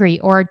are hungry,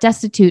 or are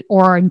destitute,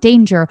 or are in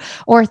danger,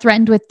 or are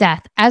threatened with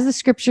death? As the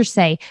scriptures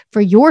say,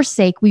 for your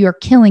sake, we are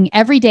killing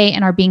every day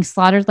and are being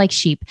slaughtered like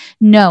sheep.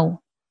 No.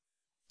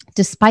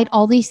 Despite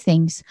all these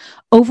things,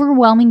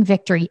 overwhelming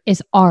victory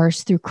is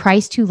ours through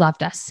Christ who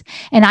loved us.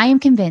 And I am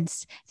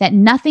convinced that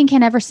nothing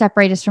can ever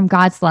separate us from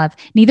God's love,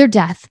 neither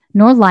death,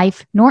 nor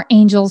life, nor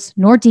angels,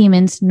 nor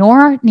demons,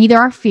 neither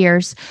our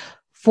fears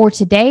for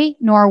today,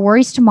 nor our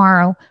worries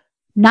tomorrow.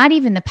 Not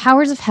even the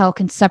powers of hell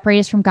can separate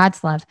us from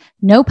God's love.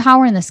 No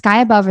power in the sky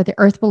above or the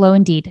earth below.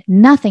 Indeed,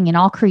 nothing in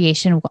all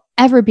creation will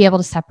ever be able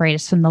to separate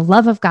us from the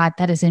love of God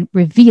that is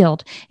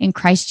revealed in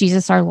Christ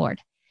Jesus our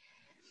Lord.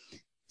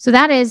 So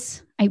that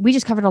is... we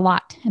just covered a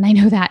lot, and I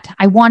know that.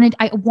 I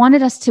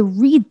wanted us to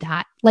read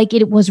that like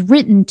it was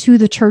written to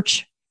the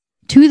church,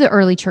 to the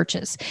early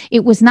churches.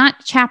 It was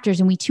not chapters,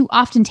 and we too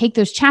often take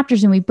those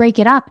chapters and we break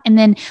it up, and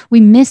then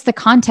we miss the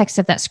context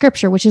of that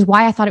scripture, which is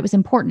why I thought it was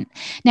important.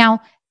 Now,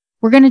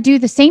 we're going to do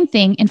the same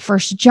thing in 1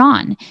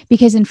 John,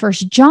 because in 1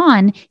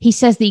 John, he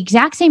says the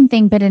exact same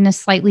thing, but in a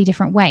slightly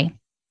different way.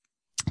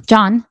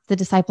 John, the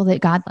disciple that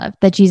God loved,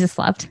 that Jesus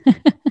loved.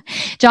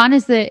 John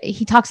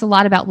he talks a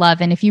lot about love.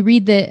 And if you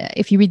read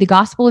the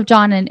Gospel of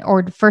John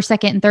or 1st,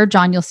 2nd, and 3rd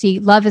John, you'll see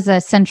love is a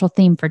central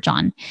theme for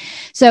John.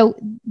 So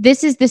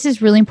this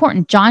is really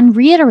important. John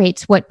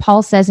reiterates what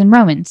Paul says in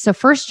Romans. So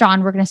 1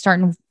 John, we're going to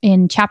start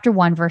in chapter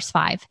 1, verse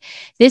 5.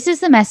 This is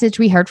the message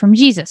we heard from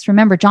Jesus.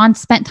 Remember, John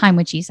spent time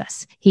with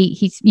Jesus.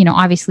 He's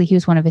obviously he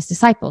was one of his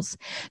disciples.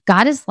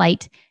 God is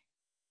light,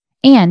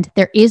 and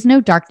there is no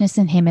darkness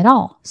in him at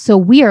all. So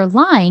we are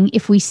lying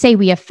if we say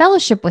we have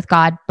fellowship with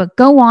God, but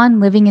go on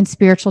living in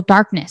spiritual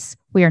darkness.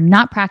 We are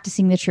not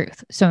practicing the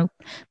truth. So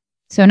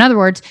in other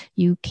words,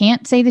 you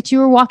can't say that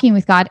you are walking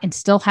with God and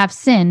still have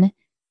sin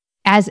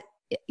as,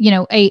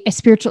 a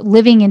spiritual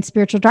living in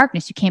spiritual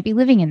darkness. You can't be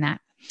living in that.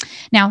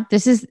 Now,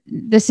 this is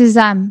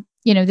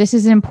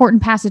an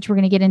important passage we're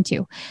going to get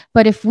into.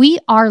 But if we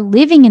are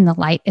living in the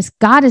light as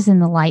God is in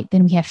the light,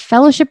 then we have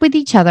fellowship with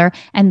each other,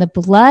 and the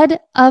blood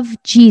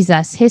of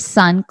Jesus, his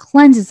son,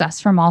 cleanses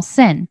us from all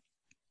sin.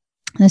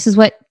 This is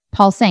what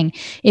Paul's saying.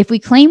 If we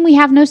claim we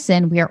have no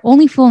sin, we are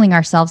only fooling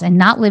ourselves and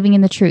not living in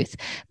the truth.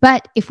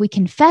 But if we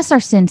confess our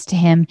sins to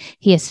him,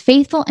 he is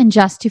faithful and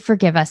just to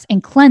forgive us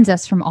and cleanse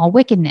us from all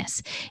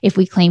wickedness. If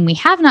we claim we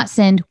have not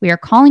sinned, we are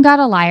calling God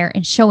a liar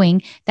and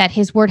showing that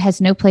his word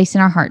has no place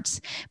in our hearts.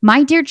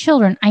 My dear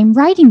children, I'm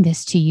writing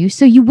this to you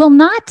so you will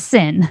not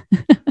sin.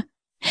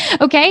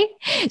 Okay?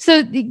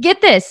 So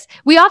get this.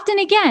 We often,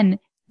 again,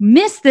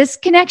 miss this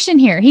connection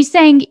here. He's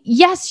saying,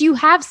 yes, you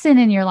have sin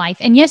in your life,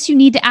 and yes, you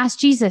need to ask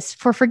Jesus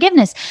for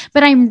forgiveness,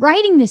 but I'm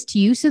writing this to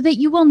you so that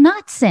you will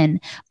not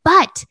sin.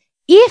 But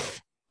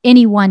if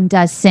anyone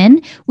does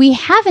sin, we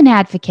have an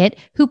advocate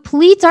who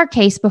pleads our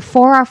case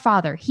before our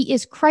Father. He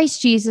is Christ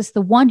Jesus,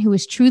 the one who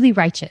is truly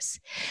righteous.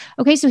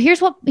 Okay, so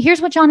here's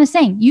what John is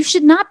saying. You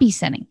should not be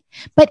sinning.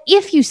 But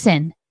if you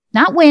sin,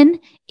 not when,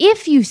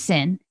 if you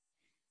sin,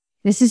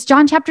 this is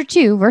John chapter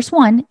 2, verse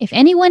 1. If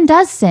anyone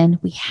does sin,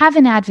 we have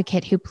an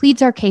advocate who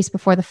pleads our case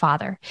before the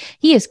Father.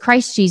 He is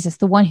Christ Jesus,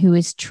 the one who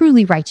is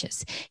truly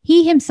righteous.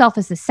 He himself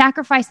is the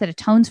sacrifice that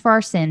atones for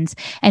our sins,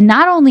 and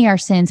not only our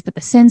sins, but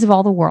the sins of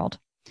all the world.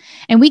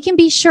 And we can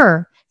be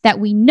sure that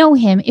we know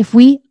him if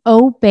we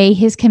obey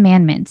his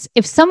commandments.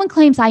 If someone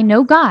claims, I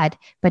know God,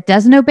 but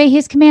doesn't obey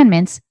his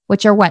commandments,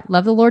 which are what?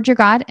 Love the Lord your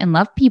God and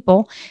love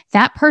people,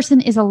 that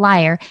person is a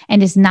liar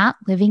and is not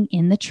living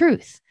in the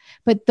truth.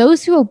 But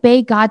those who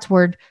obey God's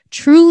word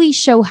truly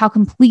show how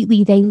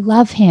completely they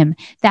love him.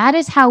 That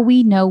is how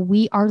we know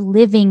we are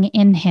living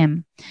in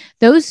him.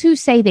 Those who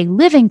say they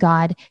live in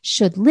God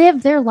should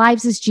live their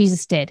lives as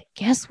Jesus did.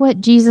 Guess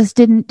what Jesus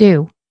didn't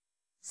do?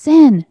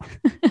 Sin.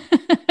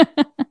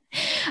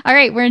 All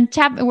right, we're in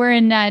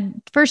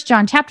 1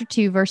 John chapter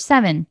 2, verse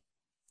 7.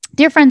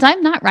 Dear friends,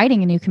 I'm not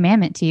writing a new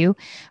commandment to you.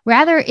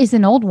 Rather is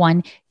an old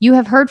one you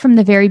have heard from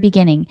the very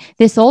beginning.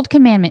 This old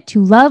commandment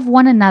to love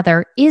one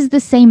another is the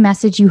same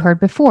message you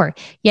heard before,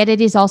 yet it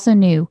is also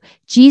new.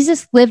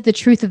 Jesus lived the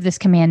truth of this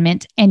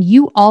commandment, and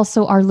you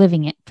also are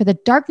living it. For the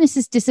darkness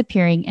is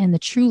disappearing and the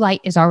true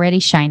light is already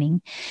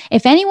shining.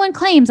 If anyone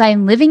claims I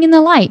am living in the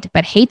light,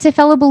 but hates a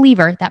fellow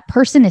believer, that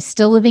person is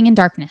still living in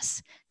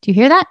darkness. Do you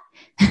hear that?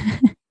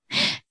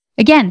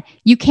 Again,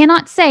 you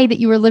cannot say that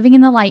you are living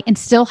in the light and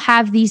still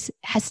have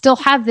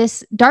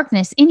this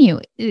darkness in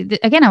you.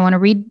 Again, I want to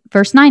read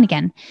verse 9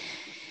 again.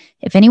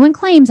 If anyone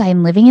claims I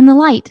am living in the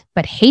light,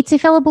 but hates a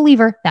fellow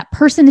believer, that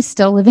person is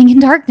still living in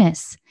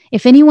darkness.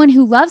 If anyone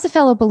who loves a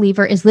fellow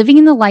believer is living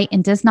in the light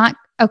and does not,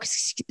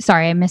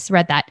 I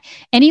misread that.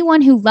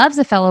 Anyone who loves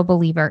a fellow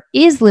believer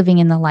is living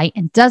in the light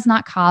and does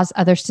not cause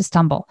others to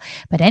stumble.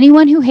 But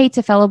anyone who hates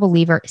a fellow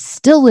believer is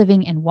still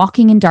living and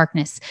walking in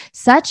darkness.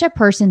 Such a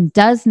person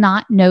does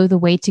not know the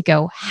way to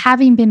go,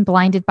 having been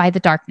blinded by the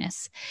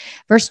darkness.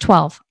 Verse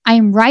 12. I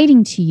am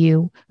writing to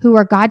you who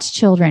are God's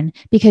children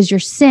because your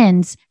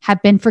sins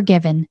have been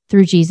forgiven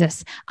through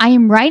Jesus. I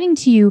am writing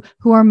to you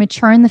who are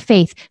mature in the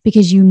faith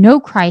because you know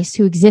Christ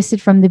who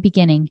existed from the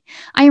beginning.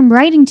 I am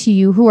writing to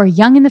you who are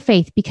young in the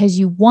faith because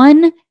you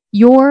won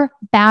your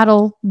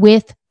battle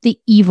with the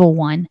evil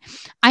one.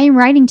 I am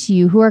writing to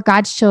you who are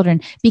God's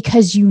children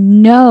because you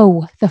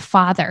know the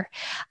Father.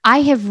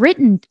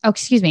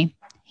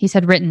 He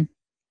said written.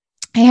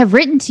 I have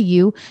written to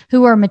you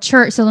who are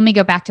mature. So let me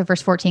go back to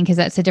verse 14 because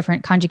that's a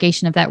different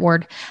conjugation of that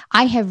word.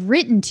 I have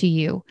written to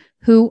you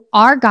who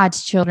are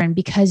God's children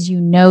because you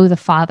know the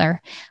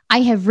Father.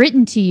 I have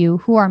written to you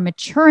who are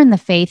mature in the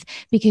faith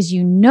because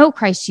you know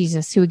Christ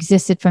Jesus who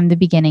existed from the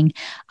beginning.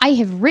 I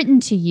have written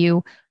to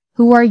you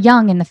who are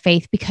young in the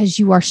faith because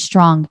you are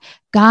strong.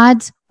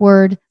 God's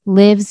word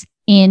lives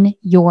in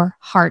your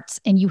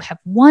hearts and you have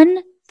won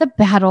the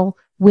battle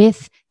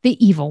with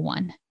the evil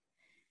one.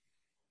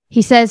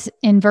 He says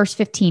in verse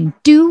 15,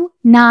 do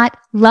not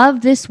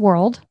love this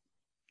world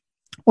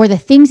or the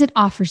things it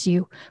offers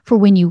you. For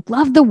when you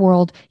love the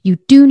world, you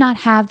do not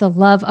have the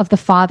love of the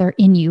Father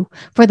in you.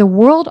 For the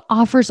world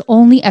offers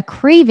only a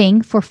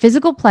craving for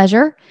physical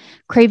pleasure,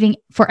 craving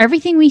for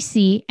everything we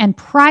see, and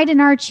pride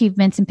in our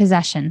achievements and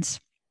possessions.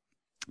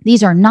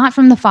 These are not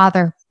from the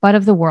Father, but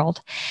of the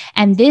world.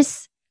 And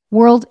this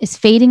world is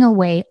fading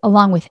away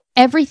along with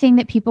everything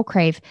that people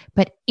crave,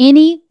 but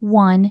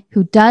anyone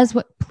who does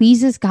what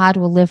pleases God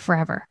will live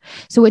forever.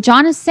 So what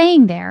John is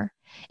saying there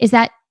is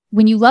that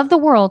when you love the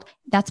world,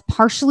 that's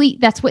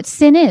what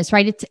sin is,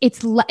 right?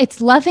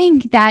 It's loving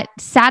that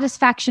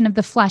satisfaction of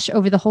the flesh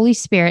over the Holy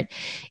Spirit.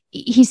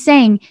 He's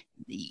saying,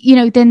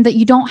 then that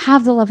you don't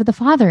have the love of the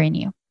Father in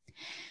you.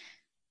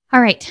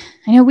 All right.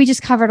 I know we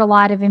just covered a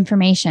lot of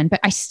information, but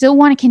I still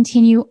want to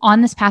continue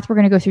on this path. We're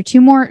going to go through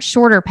two more much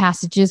shorter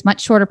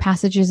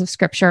passages of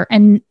scripture.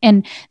 And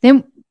then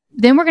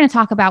we're going to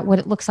talk about what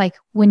it looks like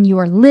when you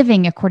are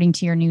living according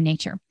to your new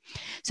nature.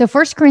 So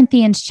 1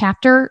 Corinthians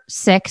chapter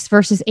 6,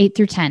 verses 8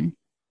 through 10.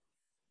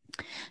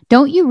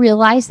 Don't you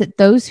realize that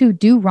those who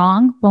do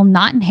wrong will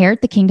not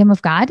inherit the kingdom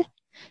of God?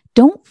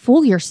 Don't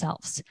fool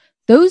yourselves.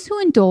 Those who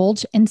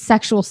indulge in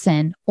sexual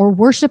sin or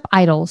worship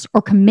idols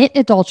or commit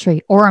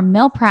adultery or are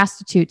male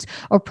prostitutes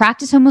or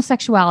practice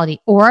homosexuality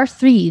or are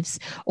thieves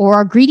or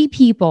are greedy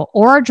people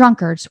or are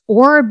drunkards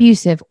or are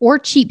abusive or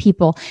cheat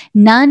people,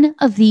 none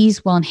of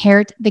these will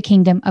inherit the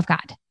kingdom of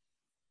God.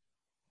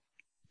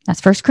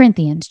 That's 1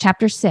 Corinthians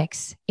chapter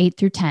 6, 8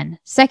 through 10.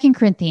 2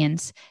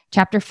 Corinthians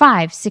chapter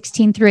 5,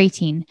 16 through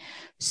 18.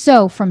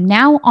 So from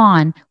now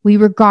on, we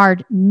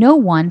regard no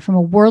one from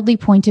a worldly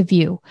point of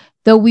view.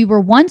 Though we were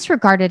once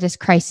regarded as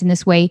Christ in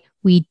this way,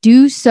 we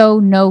do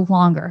so no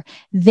longer.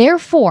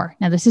 Therefore,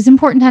 now this is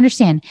important to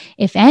understand,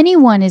 if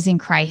anyone is in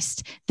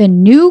Christ, the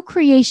new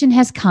creation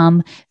has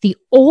come, the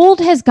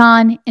old has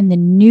gone, and the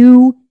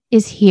new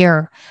is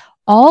here.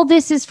 All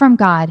this is from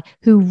God,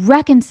 who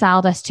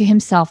reconciled us to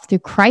himself through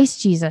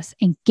Christ Jesus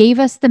and gave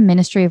us the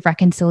ministry of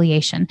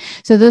reconciliation.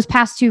 So those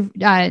past two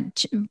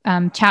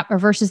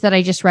verses that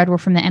I just read were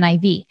from the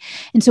NIV.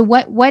 And so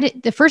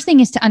the first thing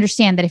is to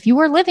understand that if you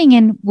are living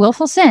in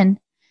willful sin,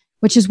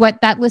 which is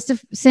what that list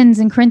of sins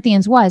in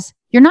Corinthians was,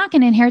 you're not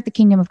going to inherit the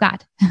kingdom of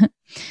God.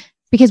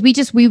 Because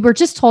we were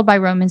just told by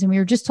Romans and we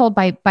were just told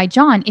by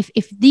John,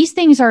 if these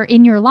things are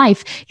in your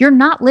life, you're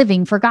not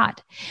living for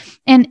God.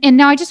 And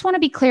now I just want to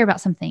be clear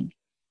about something.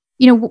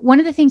 One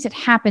of the things that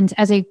happens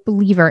as a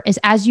believer is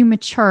as you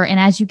mature and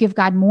as you give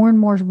God more and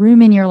more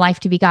room in your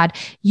life to be God,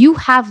 you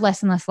have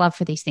less and less love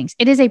for these things.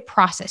 It is a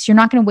process. You're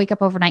not going to wake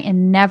up overnight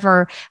and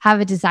never have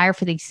a desire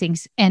for these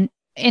things. And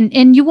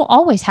you will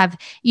always have,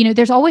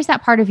 there's always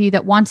that part of you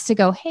that wants to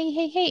go, hey,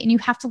 hey, hey, and you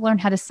have to learn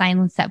how to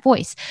silence that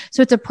voice.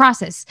 So it's a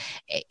process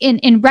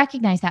and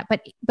recognize that.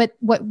 But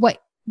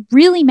what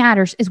really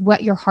matters is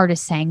what your heart is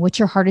saying, what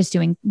your heart is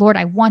doing. Lord,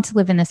 I want to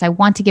live in this. I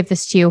want to give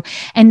this to you.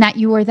 And that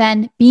you are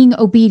then being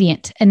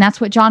obedient. And that's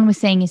what John was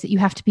saying, is that you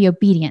have to be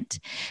obedient.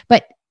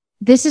 But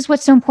this is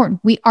what's so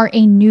important. We are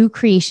a new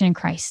creation in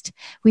Christ.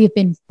 We have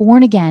been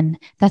born again.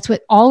 That's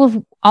what all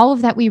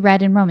of that we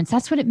read in Romans.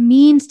 That's what it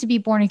means to be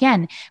born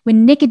again.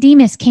 When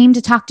Nicodemus came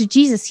to talk to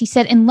Jesus, he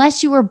said,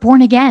 unless you are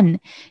born again,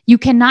 you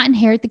cannot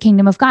inherit the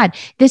kingdom of God.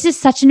 This is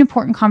such an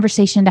important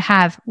conversation to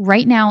have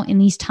right now in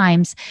these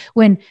times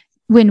when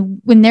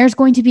there's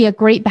going to be a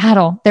great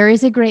battle. There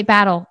is a great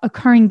battle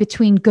occurring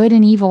between good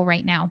and evil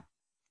right now.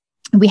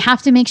 We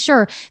have to make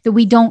sure that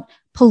we don't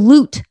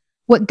pollute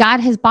what God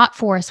has bought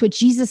for us, what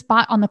Jesus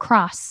bought on the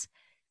cross,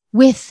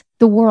 with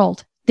the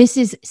world. This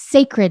is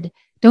sacred.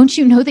 Don't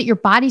you know that your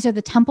bodies are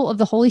the temple of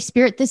the Holy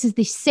Spirit? This is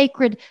the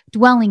sacred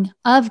dwelling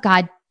of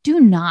God. Do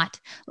not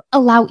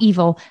allow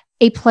evil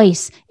a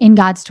place in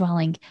God's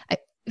dwelling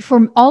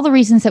for all the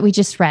reasons that we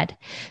just read.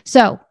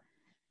 So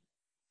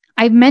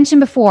I've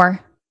mentioned before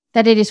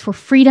that it is for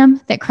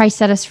freedom that Christ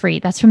set us free.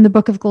 That's from the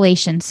book of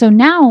Galatians. So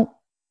now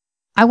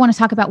I want to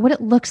talk about what it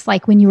looks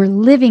like when you are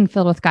living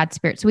filled with God's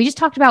Spirit. So we just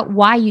talked about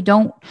why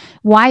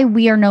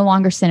we are no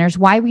longer sinners,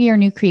 why we are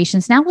new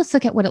creations. Now let's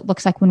look at what it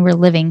looks like when we're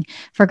living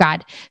for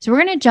God. So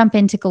we're going to jump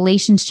into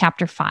Galatians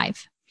chapter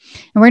 5.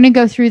 And we're going to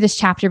go through this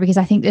chapter because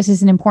I think this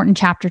is an important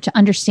chapter to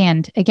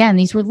understand. Again,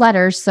 these were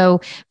letters,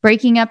 so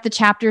breaking up the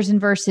chapters and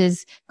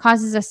verses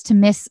causes us to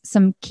miss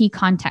some key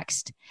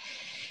context.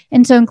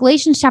 And so in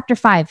Galatians chapter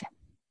 5,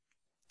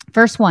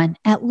 verse 1,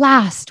 at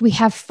last we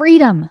have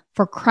freedom,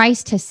 for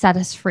Christ has set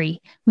us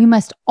free. We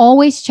must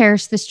always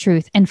cherish this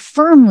truth and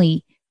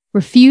firmly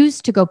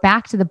refuse to go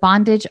back to the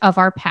bondage of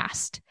our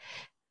past.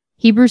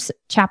 Hebrews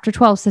chapter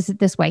 12 says it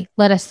this way,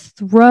 let us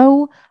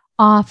throw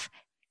off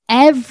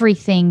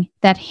everything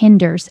that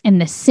hinders and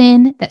the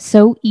sin that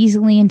so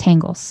easily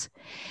entangles.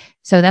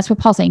 So that's what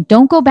Paul's saying.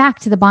 Don't go back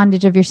to the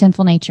bondage of your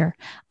sinful nature.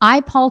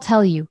 I, Paul,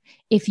 tell you,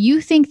 if you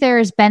think there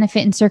is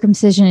benefit in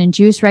circumcision and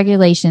Jewish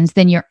regulations,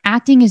 then you're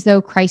acting as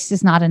though Christ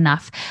is not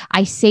enough.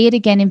 I say it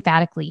again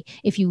emphatically.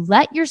 If you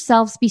let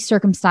yourselves be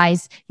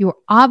circumcised, you are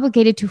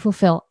obligated to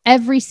fulfill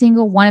every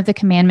single one of the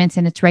commandments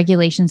and its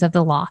regulations of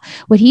the law.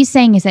 What he's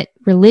saying is that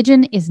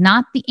religion is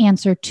not the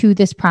answer to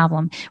this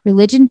problem.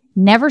 Religion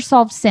never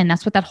solves sin.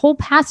 That's what that whole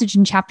passage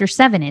in chapter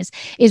 7 is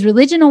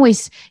religion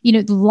always,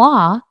 the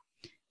law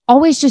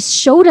always just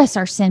showed us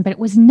our sin, but it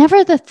was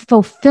never the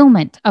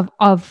fulfillment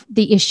of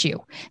the issue.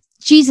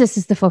 Jesus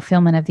is the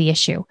fulfillment of the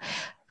issue.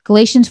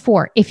 Galatians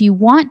 4, if you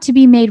want to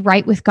be made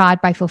right with God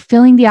by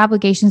fulfilling the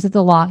obligations of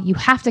the law, you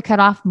have to cut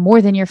off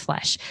more than your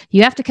flesh.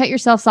 You have to cut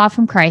yourselves off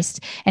from Christ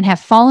and have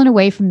fallen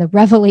away from the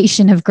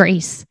revelation of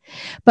grace.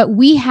 But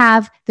we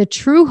have the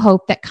true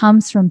hope that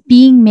comes from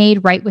being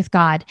made right with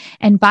God.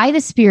 And by the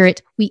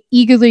Spirit, we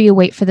eagerly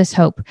await for this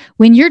hope.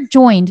 When you're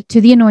joined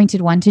to the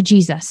Anointed One, to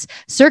Jesus,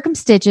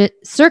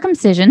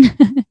 circumcision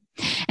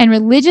and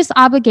religious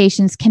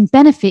obligations can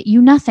benefit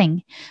you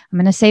nothing. I'm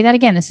going to say that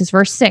again. This is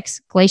verse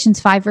 6,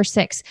 Galatians 5, verse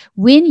 6.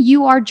 When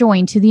you are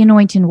joined to the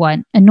anointed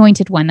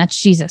one,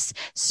 that's Jesus,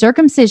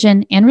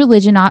 circumcision and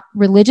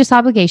religious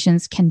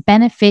obligations can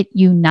benefit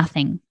you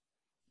nothing.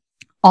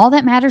 All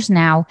that matters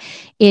now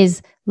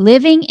is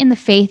living in the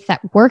faith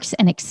that works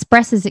and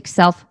expresses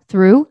itself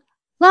through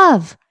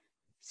love.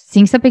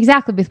 Syncs up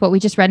exactly with what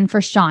we just read in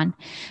 1 John.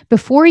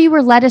 Before you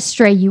were led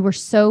astray, you were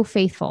so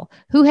faithful.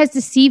 Who has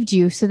deceived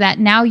you so that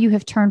now you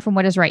have turned from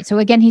what is right? So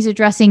again, he's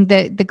addressing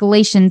the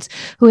Galatians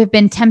who have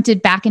been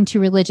tempted back into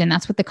religion.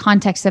 That's what the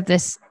context of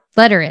this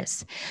letter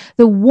is.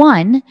 The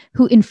one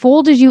who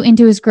enfolded you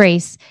into his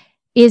grace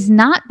is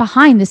not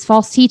behind this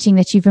false teaching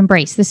that you've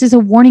embraced. This is a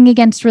warning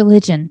against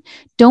religion.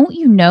 Don't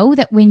you know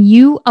that when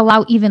you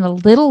allow even a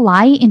little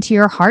lie into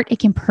your heart, it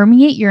can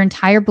permeate your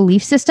entire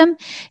belief system?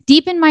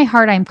 Deep in my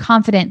heart, I am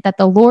confident that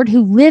the Lord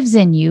who lives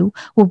in you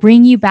will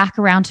bring you back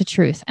around to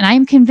truth. And I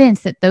am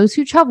convinced that those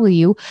who trouble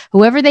you,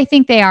 whoever they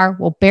think they are,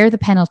 will bear the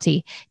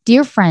penalty.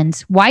 Dear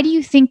friends, why do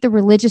you think the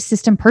religious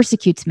system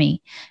persecutes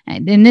me?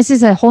 And this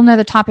is a whole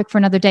nother topic for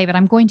another day, but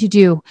I'm going to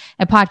do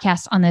a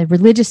podcast on the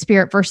religious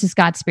spirit versus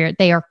God's spirit.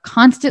 They are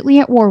constantly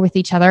at war with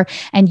each other,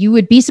 and you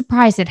would be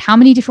surprised at how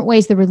many different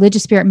ways the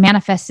religious spirit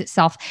manifests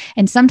itself.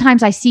 And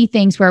sometimes I see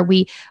things where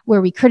we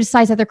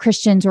criticize other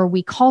Christians, or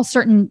we call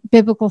certain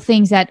biblical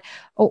things that,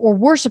 or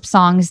worship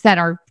songs that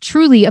are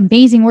truly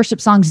amazing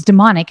worship songs,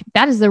 demonic.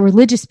 That is the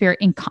religious spirit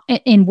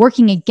in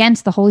working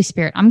against the Holy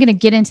Spirit. I'm going to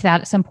get into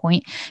that at some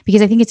point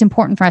because I think it's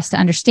important for us to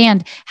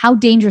understand how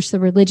dangerous the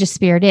religious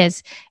spirit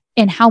is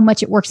and how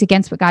much it works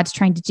against what God's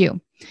trying to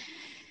do.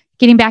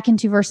 Getting back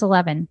into verse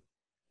 11.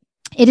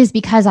 It is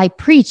because I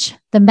preach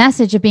the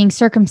message of being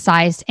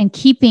circumcised and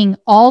keeping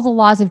all the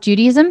laws of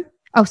Judaism.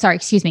 Oh, sorry,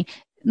 excuse me.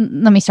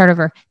 Let me start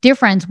over. Dear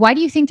friends, why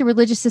do you think the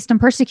religious system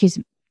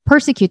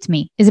persecutes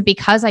me? Is it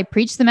because I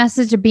preach the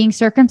message of being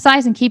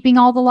circumcised and keeping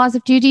all the laws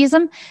of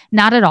Judaism?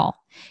 Not at all.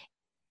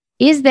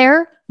 Is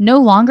there no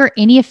longer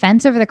any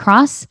offense over the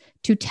cross?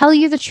 To tell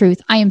you the truth,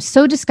 I am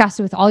so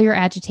disgusted with all your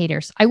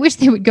agitators. I wish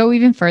they would go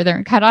even further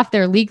and cut off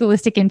their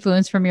legalistic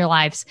influence from your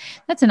lives.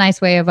 That's a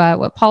nice way of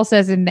what Paul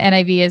says in the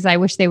NIV is, I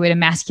wish they would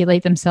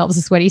emasculate themselves,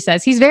 is what he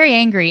says. He's very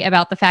angry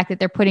about the fact that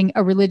they're putting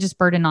a religious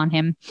burden on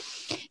him.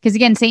 Because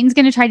again, Satan's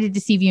going to try to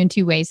deceive you in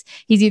two ways.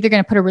 He's either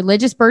going to put a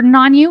religious burden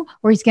on you,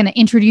 or he's going to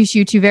introduce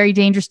you to very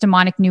dangerous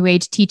demonic new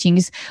age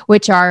teachings,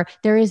 which are,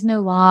 there is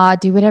no law,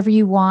 do whatever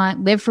you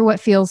want, live for what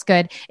feels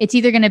good. It's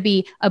either going to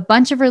be a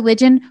bunch of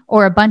religion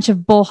or a bunch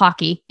of bull hockey.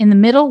 In the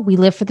middle, we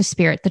live for the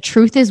Spirit. The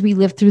truth is we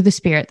live through the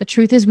Spirit. The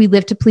truth is we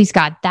live to please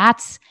God.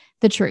 That's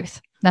the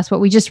truth. That's what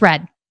we just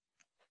read.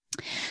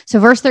 So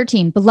verse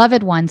 13,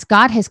 beloved ones,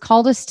 God has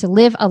called us to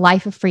live a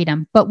life of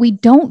freedom, but we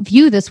don't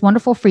view this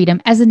wonderful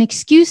freedom as an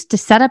excuse to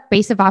set up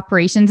base of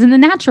operations in the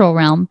natural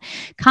realm.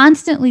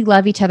 Constantly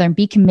love each other and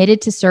be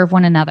committed to serve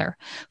one another.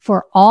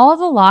 For all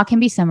the law can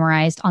be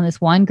summarized on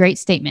this one great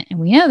statement. And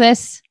we know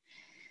this: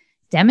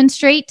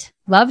 demonstrate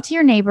love to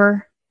your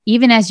neighbor,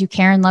 even as you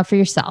care and love for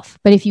yourself.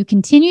 But if you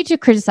continue to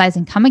criticize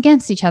and come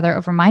against each other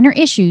over minor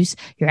issues,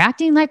 you're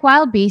acting like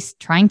wild beasts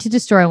trying to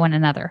destroy one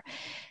another.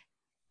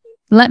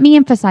 Let me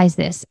emphasize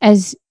this.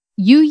 As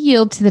you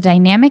yield to the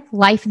dynamic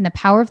life and the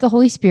power of the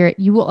Holy Spirit,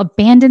 you will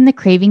abandon the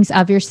cravings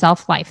of your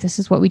self-life. This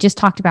is what we just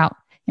talked about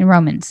in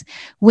Romans.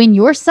 When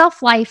your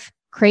self-life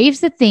craves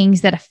the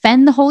things that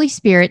offend the Holy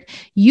Spirit,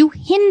 you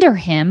hinder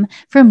him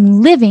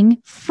from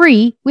living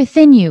free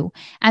within you.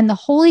 And the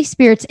Holy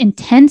Spirit's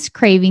intense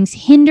cravings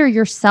hinder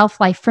your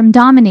self-life from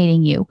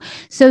dominating you.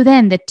 So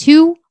then the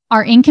two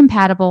are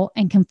incompatible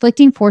and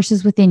conflicting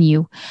forces within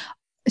you.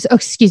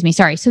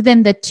 So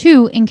then the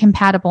two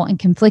incompatible and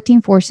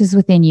conflicting forces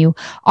within you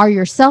are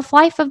your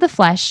self-life of the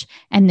flesh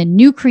and the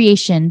new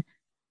creation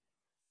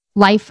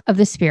life of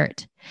the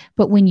Spirit.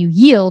 But when you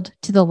yield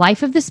to the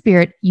life of the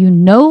Spirit, you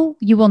know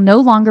you will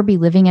no longer be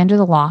living under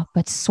the law,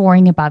 but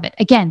soaring above it.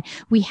 Again,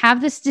 we have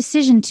this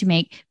decision to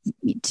make,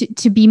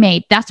 to be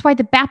made. That's why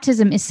the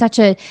baptism is such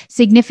a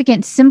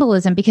significant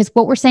symbolism, because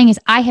what we're saying is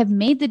I have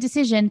made the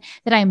decision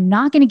that I am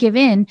not going to give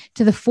in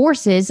to the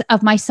forces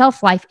of my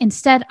self-life.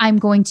 Instead, I'm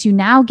going to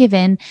now give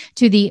in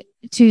to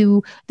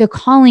the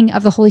calling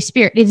of the Holy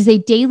Spirit. It is a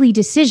daily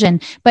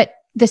decision, but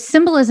the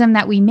symbolism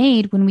that we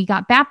made when we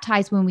got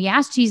baptized, when we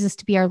asked Jesus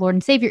to be our Lord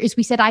and Savior, is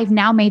we said, I've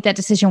now made that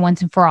decision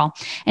once and for all.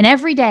 And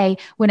every day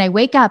when I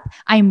wake up,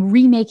 I'm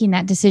remaking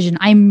that decision.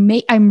 I'm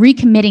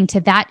recommitting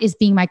to that as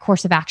being my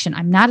course of action.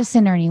 I'm not a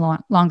sinner any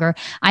longer.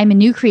 I'm a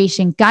new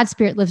creation. God's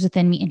Spirit lives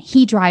within me, and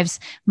he drives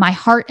my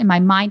heart and my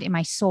mind and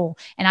my soul.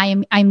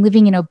 And I'm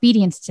living in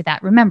obedience to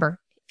that.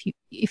 Remember,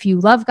 if you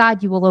love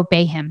God, you will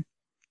obey him.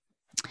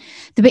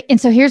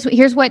 And so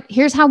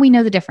here's how we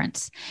know the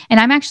difference. And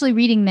I'm actually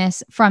reading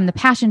this from the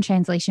Passion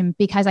Translation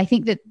because I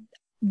think that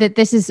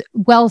this is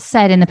well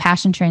said in the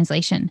Passion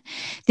Translation.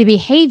 The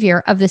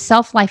behavior of the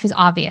self-life is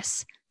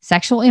obvious: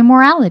 sexual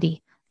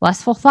immorality,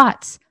 lustful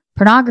thoughts,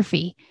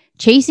 pornography,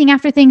 chasing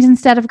after things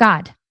instead of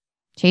God,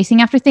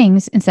 chasing after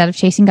things instead of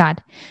chasing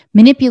God,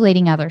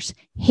 manipulating others,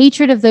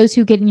 hatred of those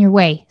who get in your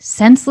way,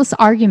 senseless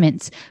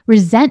arguments,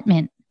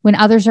 resentment when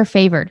others are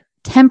favored,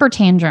 temper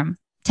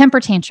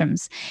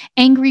tantrums,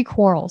 angry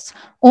quarrels,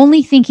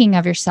 only thinking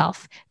of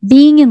yourself,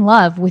 being in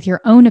love with your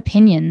own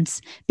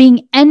opinions,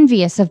 being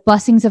envious of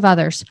blessings of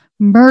others,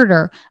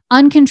 murder,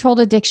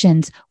 uncontrolled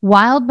addictions,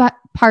 wild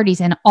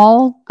parties, and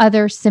all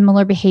other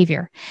similar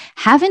behavior.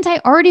 Haven't I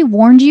already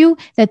warned you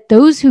that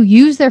those who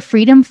use their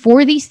freedom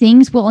for these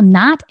things will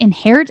not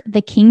inherit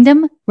the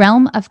kingdom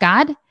realm of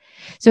God?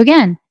 So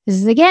again,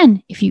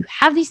 if you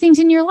have these things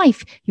in your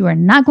life, you are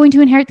not going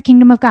to inherit the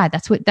kingdom of God.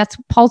 That's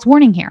Paul's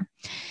warning here.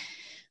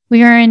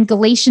 We are in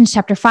Galatians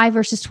chapter 5,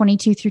 verses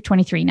 22 through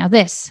 23. Now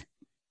this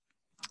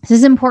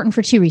is important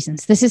for two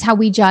reasons. This is how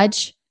we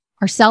judge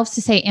ourselves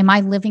to say, am I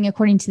living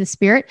according to the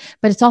Spirit?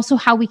 But it's also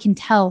how we can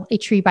tell a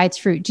tree by its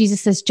fruit. Jesus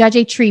says, judge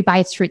a tree by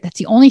its fruit. That's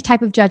the only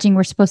type of judging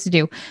we're supposed to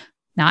do,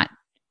 not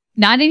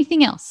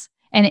anything else.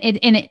 And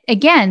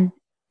again,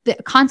 the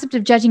concept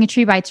of judging a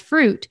tree by its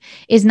fruit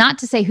is not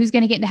to say who's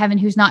going to get into heaven,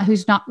 who's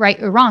not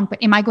right or wrong,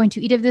 but am I going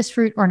to eat of this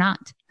fruit or not?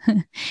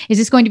 Is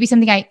this going to be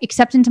something I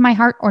accept into my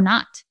heart or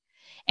not?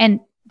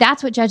 And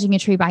that's what judging a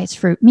tree by its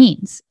fruit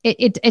means.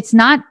 It's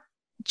not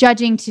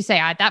judging to say,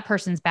 that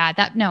person's bad.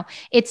 No,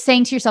 it's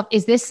saying to yourself,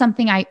 is this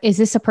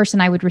a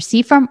person I would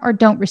receive from or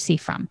don't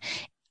receive from?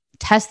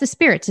 Test the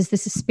spirits. Is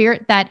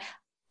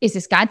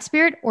this God's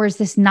Spirit or is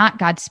this not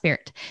God's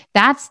Spirit?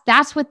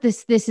 That's what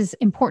this is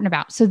important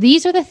about. So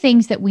these are the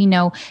things that we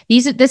know.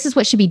 This is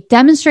what should be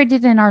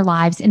demonstrated in our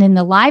lives and in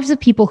the lives of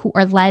people who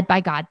are led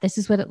by God. This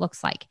is what it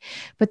looks like.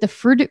 But the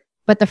fruit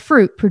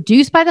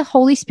produced by the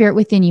Holy Spirit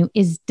within you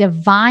is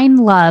divine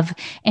love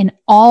in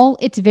all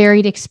its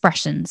varied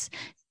expressions.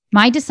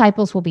 My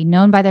disciples will be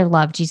known by their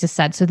love, Jesus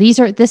said. So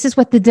this is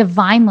what the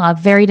divine love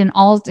varied in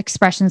all its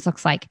expressions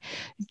looks like.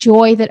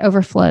 Joy that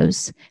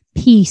overflows,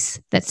 peace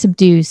that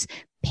subdues,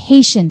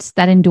 patience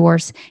that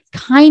endures,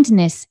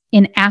 kindness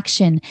in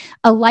action,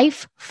 a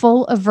life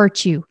full of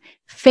virtue,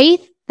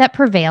 faith that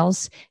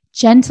prevails,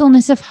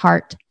 gentleness of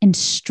heart, and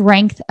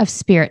strength of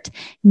spirit.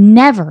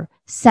 Never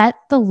set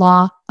the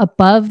law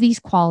above these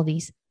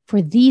qualities,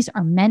 for these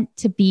are meant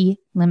to be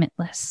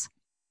limitless.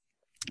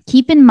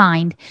 Keep in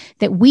mind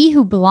that we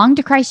who belong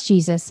to Christ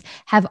Jesus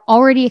have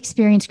already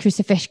experienced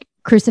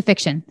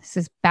crucifixion. This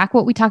is back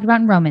what we talked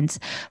about in Romans.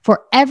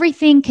 For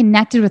everything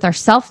connected with our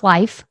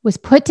self-life was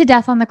put to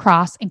death on the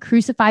cross and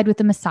crucified with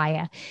the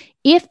Messiah.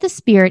 If the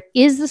Spirit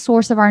is the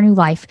source of our new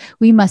life,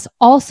 we must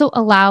also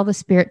allow the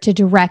Spirit to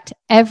direct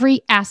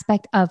every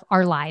aspect of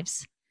our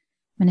lives.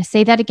 I'm going to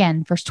say that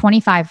again, verse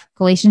 25,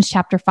 Galatians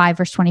chapter 5,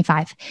 verse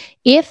 25.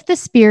 If the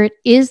Spirit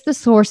is the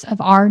source of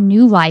our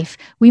new life,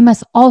 we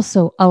must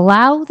also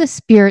allow the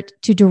Spirit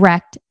to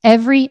direct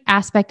every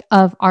aspect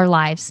of our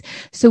lives.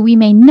 So we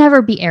may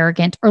never be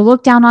arrogant or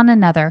look down on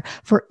another,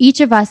 for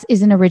each of us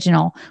is an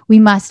original. We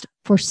must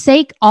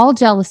forsake all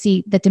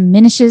jealousy that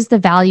diminishes the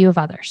value of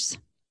others.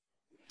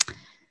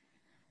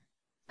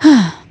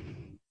 That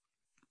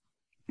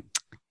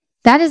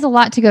is a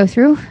lot to go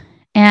through.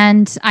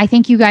 And I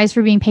thank you guys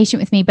for being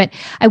patient with me, but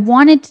I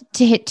wanted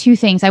to hit two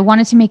things. I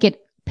wanted to make it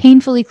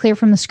painfully clear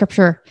from the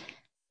scripture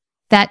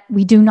that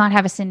we do not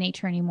have a sin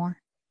nature anymore,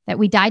 that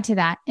we died to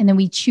that. And then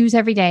we choose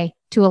every day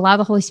to allow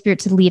the Holy Spirit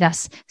to lead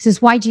us. This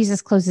is why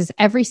Jesus closes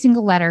every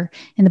single letter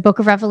in the book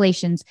of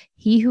Revelations.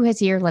 He who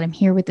has ear, let him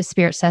hear what the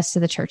Spirit says to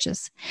the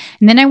churches.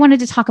 And then I wanted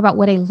to talk about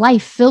what a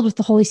life filled with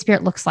the Holy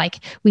Spirit looks like.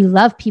 We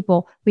love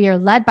people. We are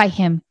led by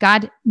him.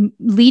 God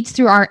leads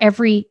through our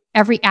every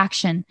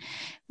action.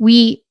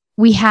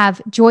 We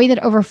have joy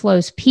that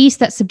overflows, peace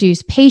that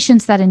subdues,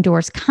 patience that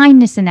endures,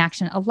 kindness in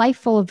action, a life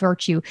full of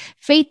virtue,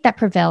 faith that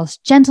prevails,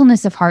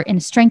 gentleness of heart,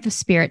 and strength of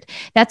spirit.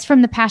 That's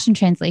from the Passion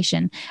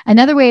Translation.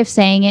 Another way of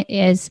saying it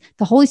is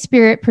the Holy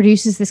Spirit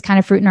produces this kind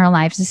of fruit in our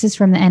lives. This is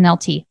from the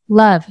NLT.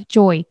 Love,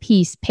 joy,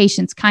 peace,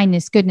 patience,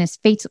 kindness, goodness,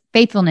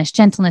 faithfulness,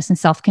 gentleness, and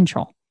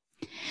self-control.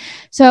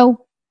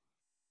 So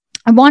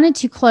I wanted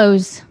to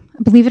close.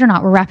 Believe it or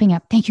not, we're wrapping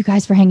up. Thank you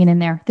guys for hanging in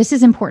there. This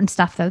is important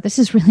stuff, though. This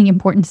is really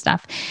important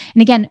stuff.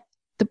 And again,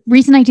 the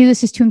reason I do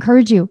this is to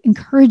encourage you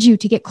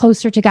to get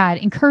closer to God,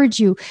 encourage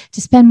you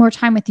to spend more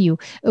time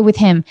with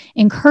him,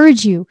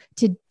 encourage you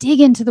to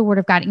dig into the word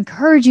of God,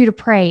 encourage you to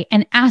pray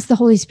and ask the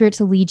Holy Spirit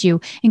to lead you,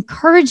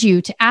 encourage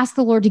you to ask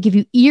the Lord to give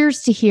you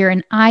ears to hear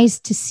and eyes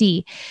to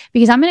see.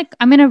 Because I'm going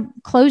to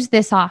close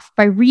this off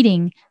by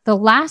reading the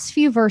last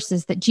few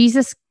verses that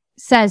Jesus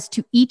says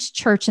to each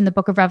church in the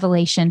book of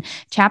Revelation,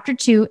 chapter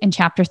 2 and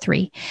chapter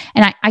 3.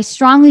 And I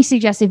strongly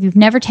suggest, if you've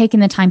never taken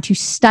the time to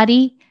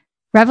study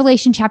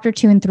Revelation chapter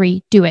 2 and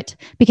 3, do it,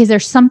 because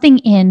there's something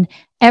in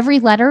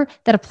every letter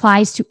that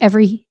applies to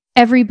every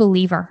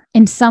believer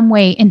in some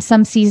way, in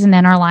some season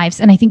in our lives.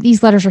 And I think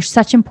these letters are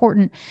such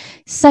important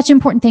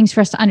things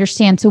for us to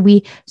understand, so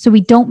we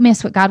don't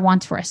miss what God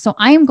wants for us. So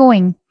I am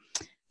going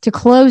to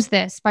close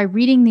this by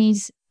reading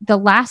the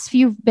last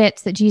few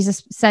bits that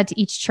Jesus said to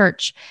each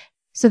church,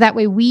 so that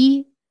way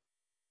we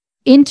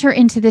enter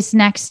into this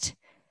next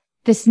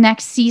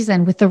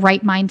season with the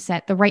right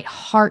mindset, the right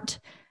heart,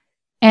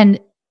 and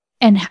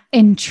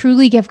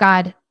truly give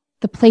God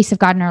the place of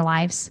God in our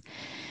lives.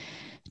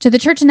 To the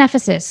church in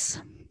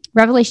Ephesus,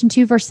 Revelation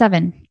 2, verse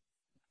 7,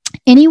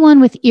 anyone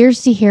with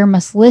ears to hear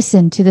must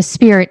listen to the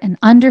Spirit and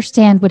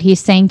understand what he is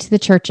saying to the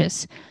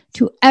churches.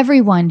 To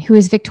everyone who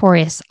is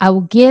victorious, I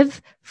will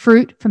give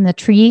fruit from the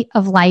tree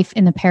of life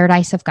in the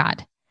paradise of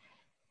God.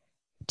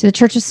 To the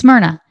church of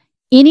Smyrna,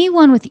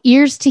 anyone with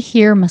ears to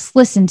hear must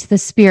listen to the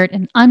Spirit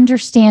and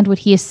understand what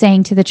he is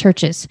saying to the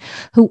churches.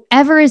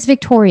 Whoever is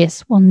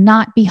victorious will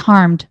not be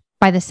harmed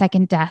by the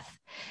second death.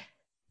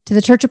 To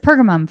the church of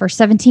Pergamum, verse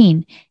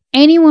 17,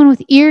 anyone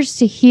with ears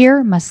to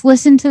hear must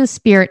listen to the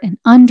Spirit and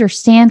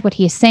understand what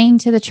he is saying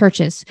to the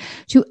churches.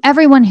 To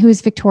everyone who is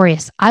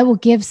victorious, I will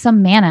give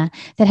some manna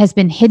that has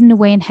been hidden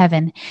away in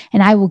heaven,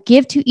 and I will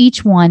give to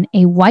each one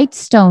a white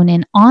stone,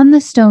 and on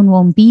the stone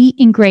will be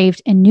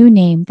engraved a new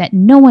name that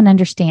no one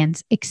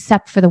understands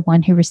except for the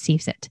one who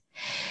receives it.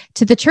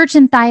 To the church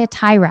in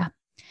Thyatira,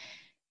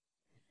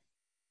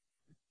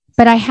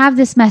 but I have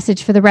this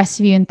message for the rest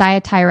of you in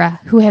Thyatira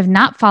who have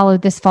not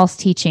followed this false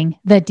teaching,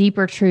 the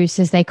deeper truths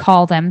as they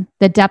call them,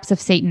 the depths of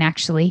Satan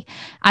actually.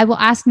 I will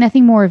ask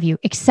nothing more of you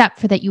except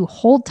for that you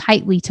hold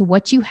tightly to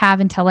what you have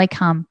until I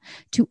come.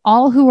 To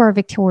all who are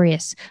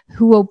victorious,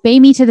 who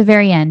obey me to the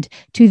very end,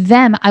 to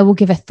them I will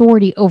give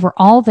authority over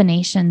all the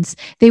nations.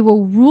 They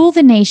will rule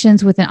the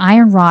nations with an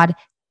iron rod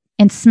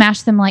and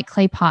smash them like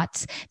clay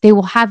pots. They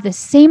will have the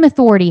same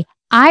authority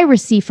I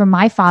receive from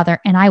my Father,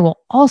 and I will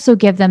also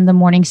give them the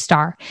morning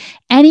star.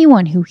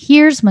 Anyone who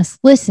hears must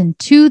listen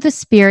to the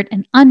Spirit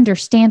and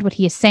understand what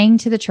he is saying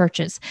to the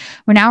churches.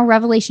 We're now in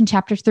Revelation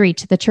chapter 3,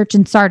 to the church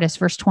in Sardis,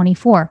 verse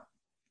 24.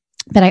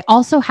 But I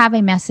also have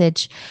a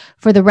message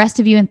for the rest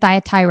of you in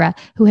Thyatira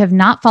who have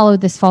not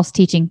followed this false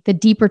teaching, the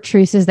deeper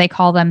truths as they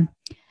call them.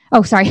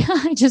 Oh, sorry.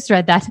 I just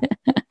read that.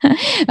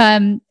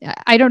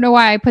 I don't know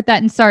why I put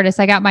that in Sardis.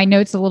 I got my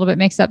notes a little bit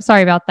mixed up.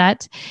 Sorry about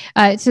that.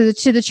 To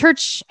the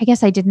church, I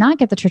guess I did not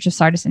get the church of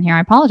Sardis in here. I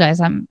apologize.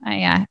 I'm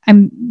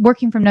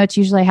working from notes.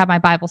 Usually I have my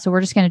Bible. So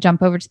we're just going to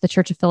jump over to the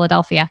church of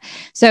Philadelphia.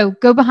 So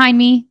go behind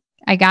me.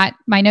 I got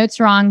my notes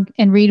wrong,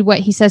 and read what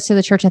he says to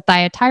the church of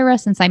Thyatira,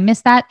 since I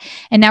missed that.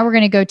 And now we're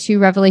going to go to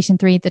Revelation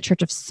 3, the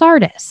church of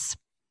Sardis.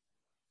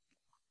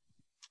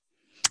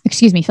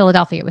 Excuse me,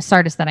 Philadelphia. It was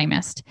Sardis that I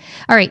missed.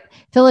 All right,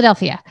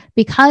 Philadelphia.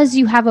 Because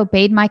you have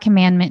obeyed my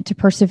commandment to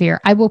persevere,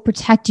 I will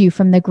protect you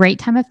from the great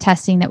time of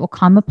testing that will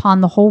come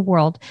upon the whole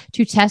world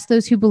to test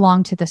those who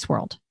belong to this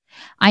world.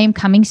 I am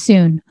coming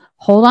soon.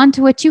 Hold on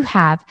to what you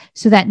have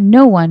so that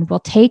no one will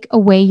take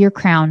away your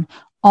crown.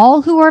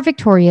 All who are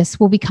victorious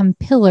will become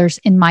pillars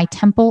in my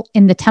temple,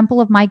 in the temple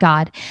of my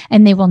God,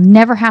 and they will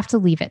never have to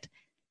leave it.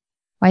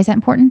 Why is that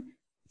important?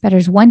 Better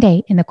is one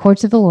day in the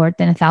courts of the Lord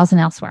than 1,000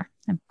 elsewhere.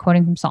 I'm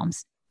quoting from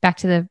Psalms. Back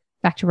to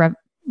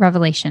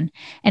Revelation.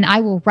 And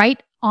I will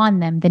write on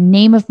them the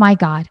name of my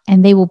God,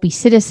 and they will be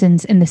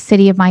citizens in the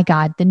city of my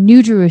God, the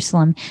new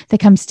Jerusalem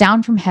that comes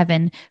down from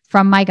heaven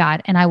from my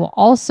God. And I will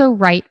also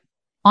write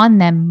on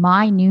them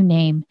my new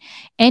name.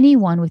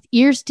 Anyone with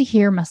ears to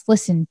hear must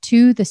listen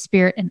to the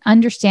Spirit and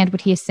understand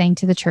what he is saying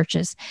to the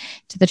churches.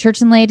 To the church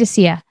in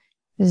Laodicea,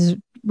 this is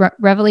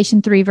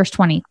Revelation 3, verse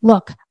 20.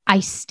 Look, I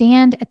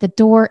stand at the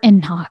door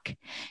and knock.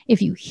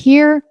 If you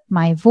hear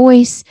my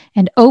voice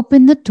and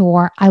open the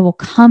door, I will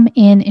come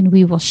in and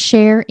we will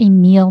share a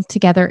meal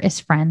together as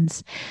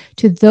friends.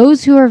 To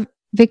those who are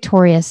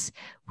victorious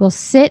will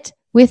sit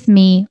with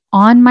me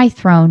on my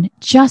throne,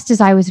 just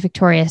as I was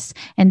victorious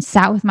and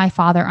sat with my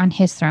Father on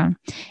his throne.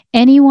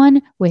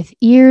 Anyone with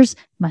ears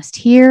must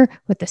hear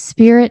what the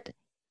Spirit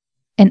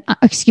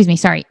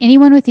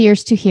anyone with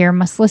ears to hear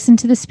must listen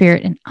to the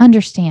Spirit and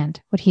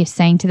understand what he is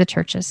saying to the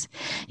churches.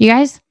 You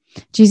guys,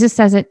 Jesus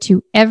says it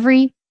to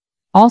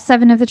all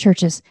 7 of the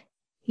churches.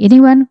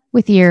 Anyone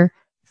with ear,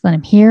 let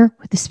him hear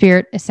what the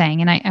Spirit is saying.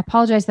 And I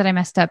apologize that I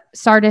messed up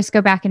Sardis.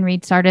 Go back and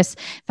read Sardis.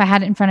 If I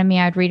had it in front of me,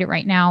 I'd read it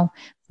right now,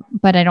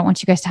 but I don't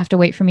want you guys to have to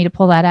wait for me to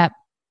pull that up.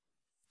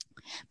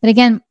 But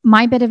again,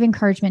 my bit of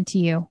encouragement to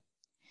you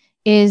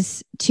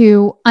is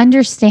to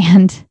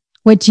understand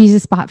what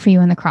Jesus bought for you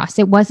on the cross.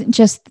 It wasn't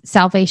just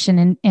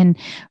salvation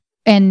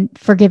and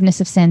forgiveness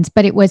of sins,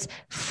 but it was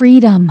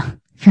freedom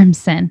from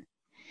sin.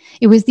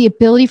 It was the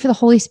ability for the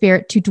Holy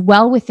Spirit to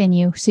dwell within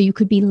you so you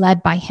could be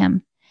led by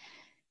him.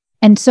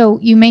 And so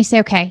you may say,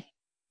 okay,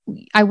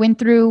 I went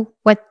through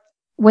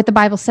what the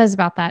Bible says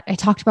about that. I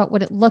talked about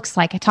what it looks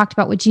like. I talked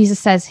about what Jesus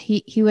says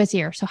he was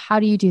here. So how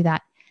do you do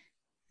that?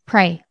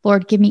 Pray,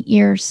 Lord, give me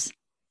ears.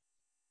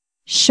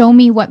 Show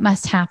me what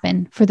must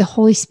happen for the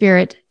Holy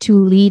Spirit to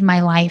lead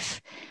my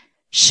life.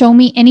 Show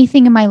me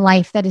anything in my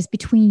life that is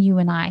between you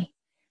and I.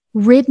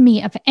 Rid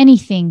me of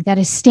anything that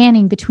is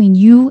standing between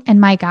you and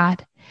my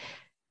God.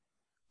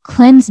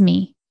 Cleanse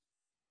me.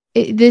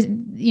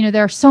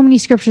 There are so many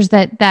scriptures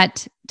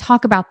that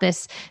talk about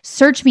this.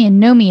 Search me and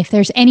know me if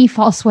there's any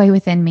false way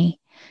within me.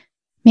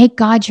 Make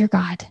God your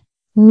God.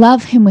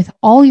 Love him with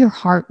all your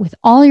heart, with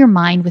all your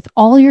mind, with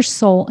all your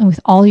soul, and with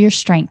all your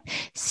strength.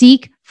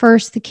 Seek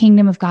first the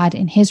kingdom of God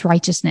and his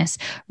righteousness.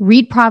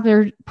 Read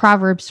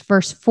Proverbs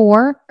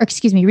 4,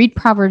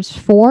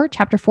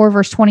 chapter 4,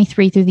 verse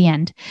 23 through the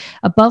end.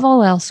 Above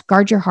all else,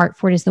 guard your heart,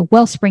 for it is the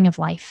wellspring of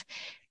life.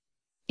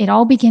 It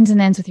all begins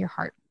and ends with your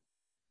heart.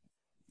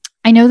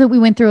 I know that we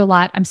went through a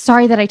lot. I'm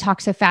sorry that I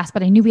talked so fast,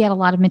 but I knew we had a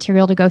lot of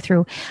material to go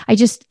through. I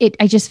just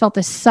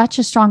felt such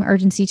a strong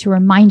urgency to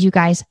remind you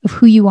guys of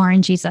who you are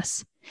in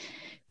Jesus.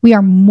 We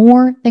are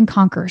more than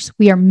conquerors.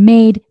 We are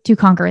made to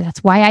conquer.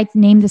 That's why I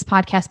named this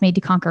podcast Made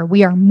to Conquer.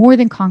 We are more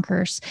than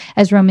conquerors,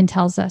 as Romans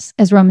tells us.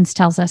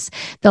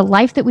 The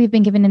life that we've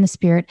been given in the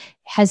Spirit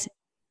has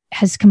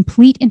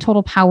complete and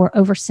total power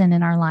over sin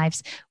in our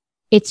lives.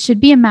 It should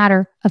be a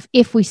matter of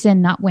if we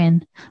sin, not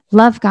when.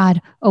 Love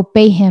God,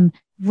 obey him,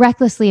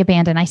 recklessly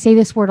abandon. I say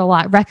this word a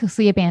lot,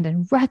 recklessly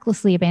abandon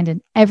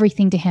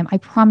everything to him. I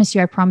promise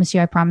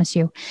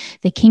you.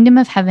 The kingdom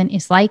of heaven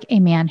is like a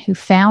man who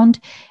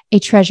found a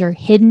treasure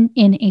hidden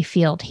in a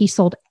field. He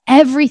sold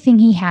everything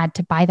he had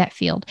to buy that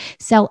field.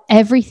 Sell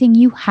everything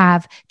you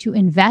have to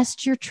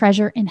invest your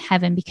treasure in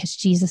heaven because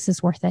Jesus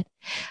is worth it.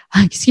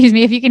 Excuse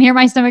me if you can hear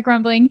my stomach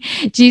rumbling.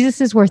 Jesus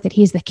is worth it.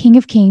 He is the King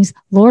of Kings,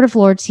 Lord of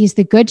Lords. He is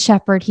the Good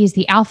Shepherd. He is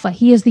the Alpha.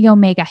 He is the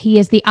Omega. He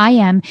is the I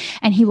Am,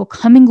 and he will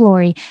come in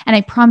glory. And I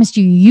promise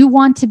you, you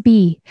want to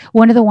be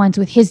one of the ones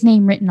with his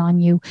name written on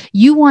you.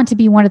 You want to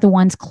be one of the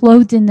ones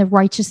clothed in the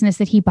righteousness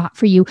that he bought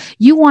for you.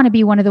 You want to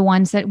be one of the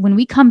ones that when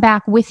we come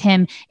back with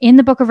him in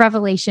the book of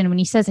Revelation, when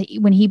he says that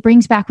when he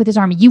brings back with his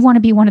army, you want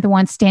to be one of the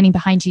ones standing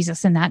behind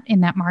Jesus in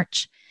that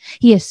march.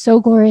 He is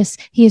so glorious.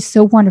 He is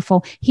so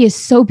wonderful. He is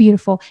so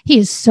beautiful. He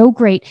is so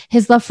great.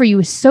 His love for you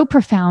is so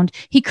profound.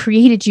 He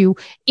created you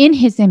in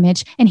his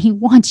image and he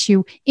wants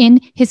you in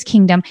his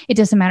kingdom. It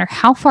doesn't matter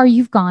how far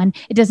you've gone.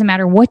 It doesn't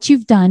matter what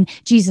you've done.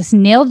 Jesus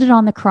nailed it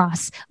on the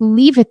cross.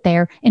 Leave it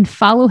there and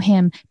follow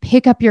him.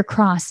 Pick up your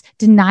cross,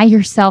 deny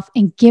yourself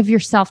and give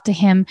yourself to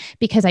him,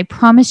 because I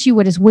promise you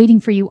what is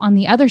waiting for you on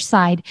the other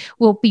side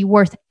will be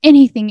worth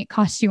anything it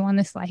costs you on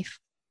this life.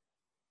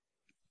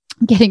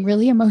 I'm getting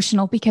really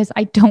emotional because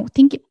I don't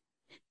think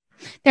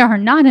there are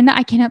not enough.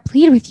 I cannot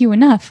plead with you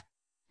enough.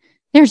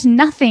 There's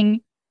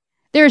nothing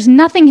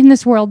in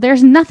this world.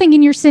 There's nothing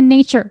in your sin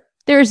nature.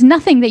 There is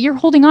nothing that you're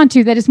holding on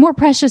to that is more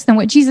precious than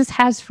what Jesus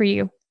has for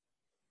you.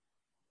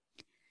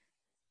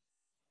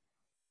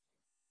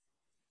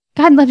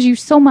 God loves you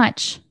so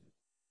much.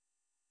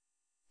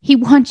 He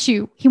wants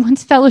you. He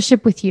wants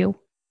fellowship with you.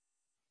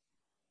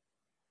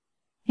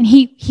 And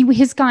he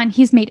has gone.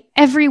 He's made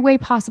every way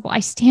possible.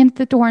 I stand at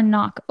the door and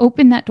knock.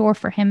 Open that door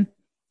for him.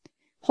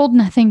 Hold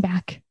nothing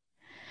back.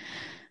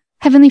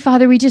 Heavenly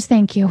Father, we just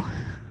thank you.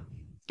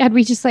 God,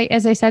 we just, like,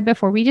 as I said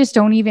before, we just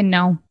don't even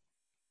know.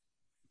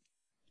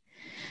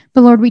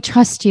 But Lord, we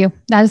trust you.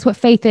 That is what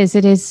faith is.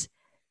 It is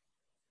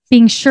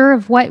being sure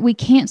of what we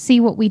can't see,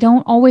 what we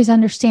don't always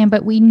understand,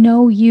 but we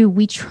know you.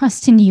 We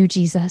trust in you,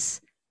 Jesus.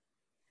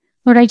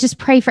 Lord, I just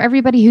pray for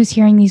everybody who's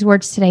hearing these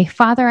words today.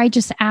 Father, I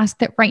just ask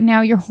that right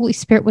now your Holy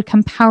Spirit would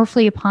come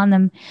powerfully upon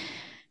them.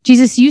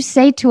 Jesus, you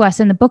say to us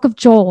in the book of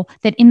Joel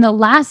that in the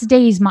last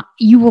days,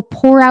 you will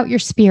pour out your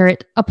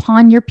Spirit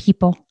upon your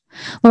people.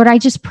 Lord, I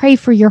just pray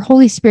for your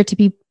Holy Spirit to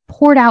be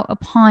poured out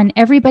upon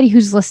everybody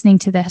who's listening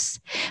to this,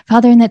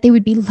 Father, and that they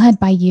would be led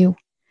by you,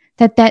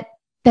 that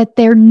that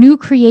they're new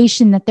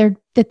creation, that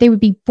they would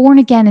be born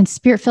again and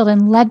spirit-filled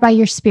and led by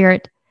your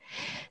Spirit,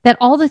 that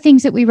all the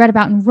things that we read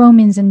about in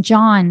Romans and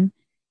John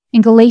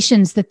and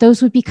Galatians, that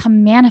those would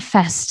become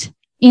manifest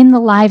in the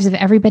lives of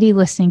everybody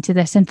listening to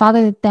this. And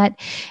Father, that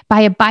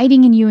by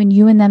abiding in you and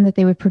you in them, that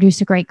they would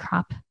produce a great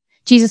crop.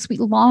 Jesus, we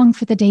long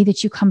for the day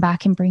that you come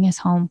back and bring us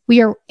home.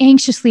 We are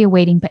anxiously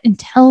awaiting, but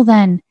until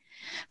then,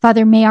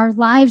 Father, may our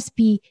lives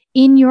be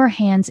in your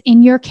hands,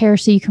 in your care,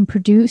 so you can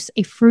produce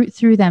a fruit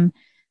through them.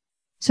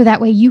 So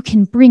that way you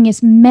can bring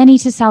as many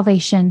to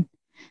salvation,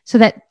 so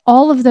that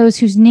all of those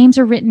whose names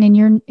are written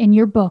in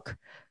your book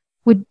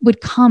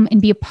would come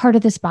and be a part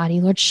of this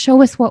body. Lord,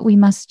 show us what we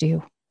must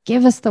do.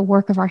 Give us the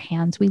work of our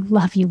hands. We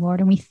love you, Lord,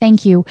 and we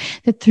thank you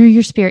that through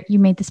your Spirit, you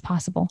made this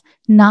possible,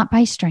 not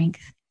by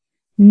strength,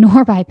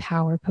 nor by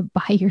power, but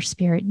by your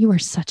Spirit. You are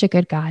such a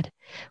good God.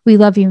 We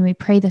love you, and we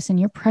pray this in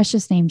your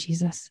precious name,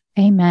 Jesus.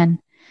 Amen.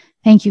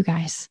 Thank you,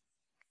 guys.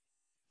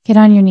 Get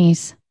on your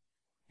knees.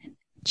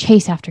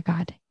 Chase after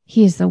God.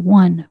 He is the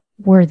one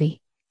worthy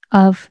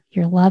of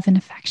your love and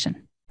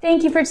affection.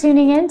 Thank you for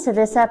tuning in to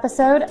this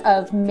episode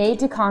of Made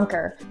to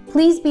Conquer.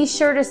 Please be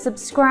sure to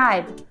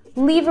subscribe,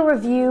 leave a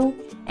review,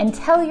 and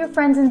tell your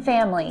friends and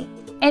family,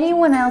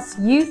 anyone else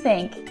you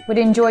think would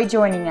enjoy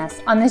joining us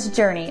on this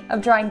journey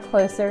of drawing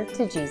closer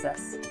to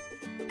Jesus.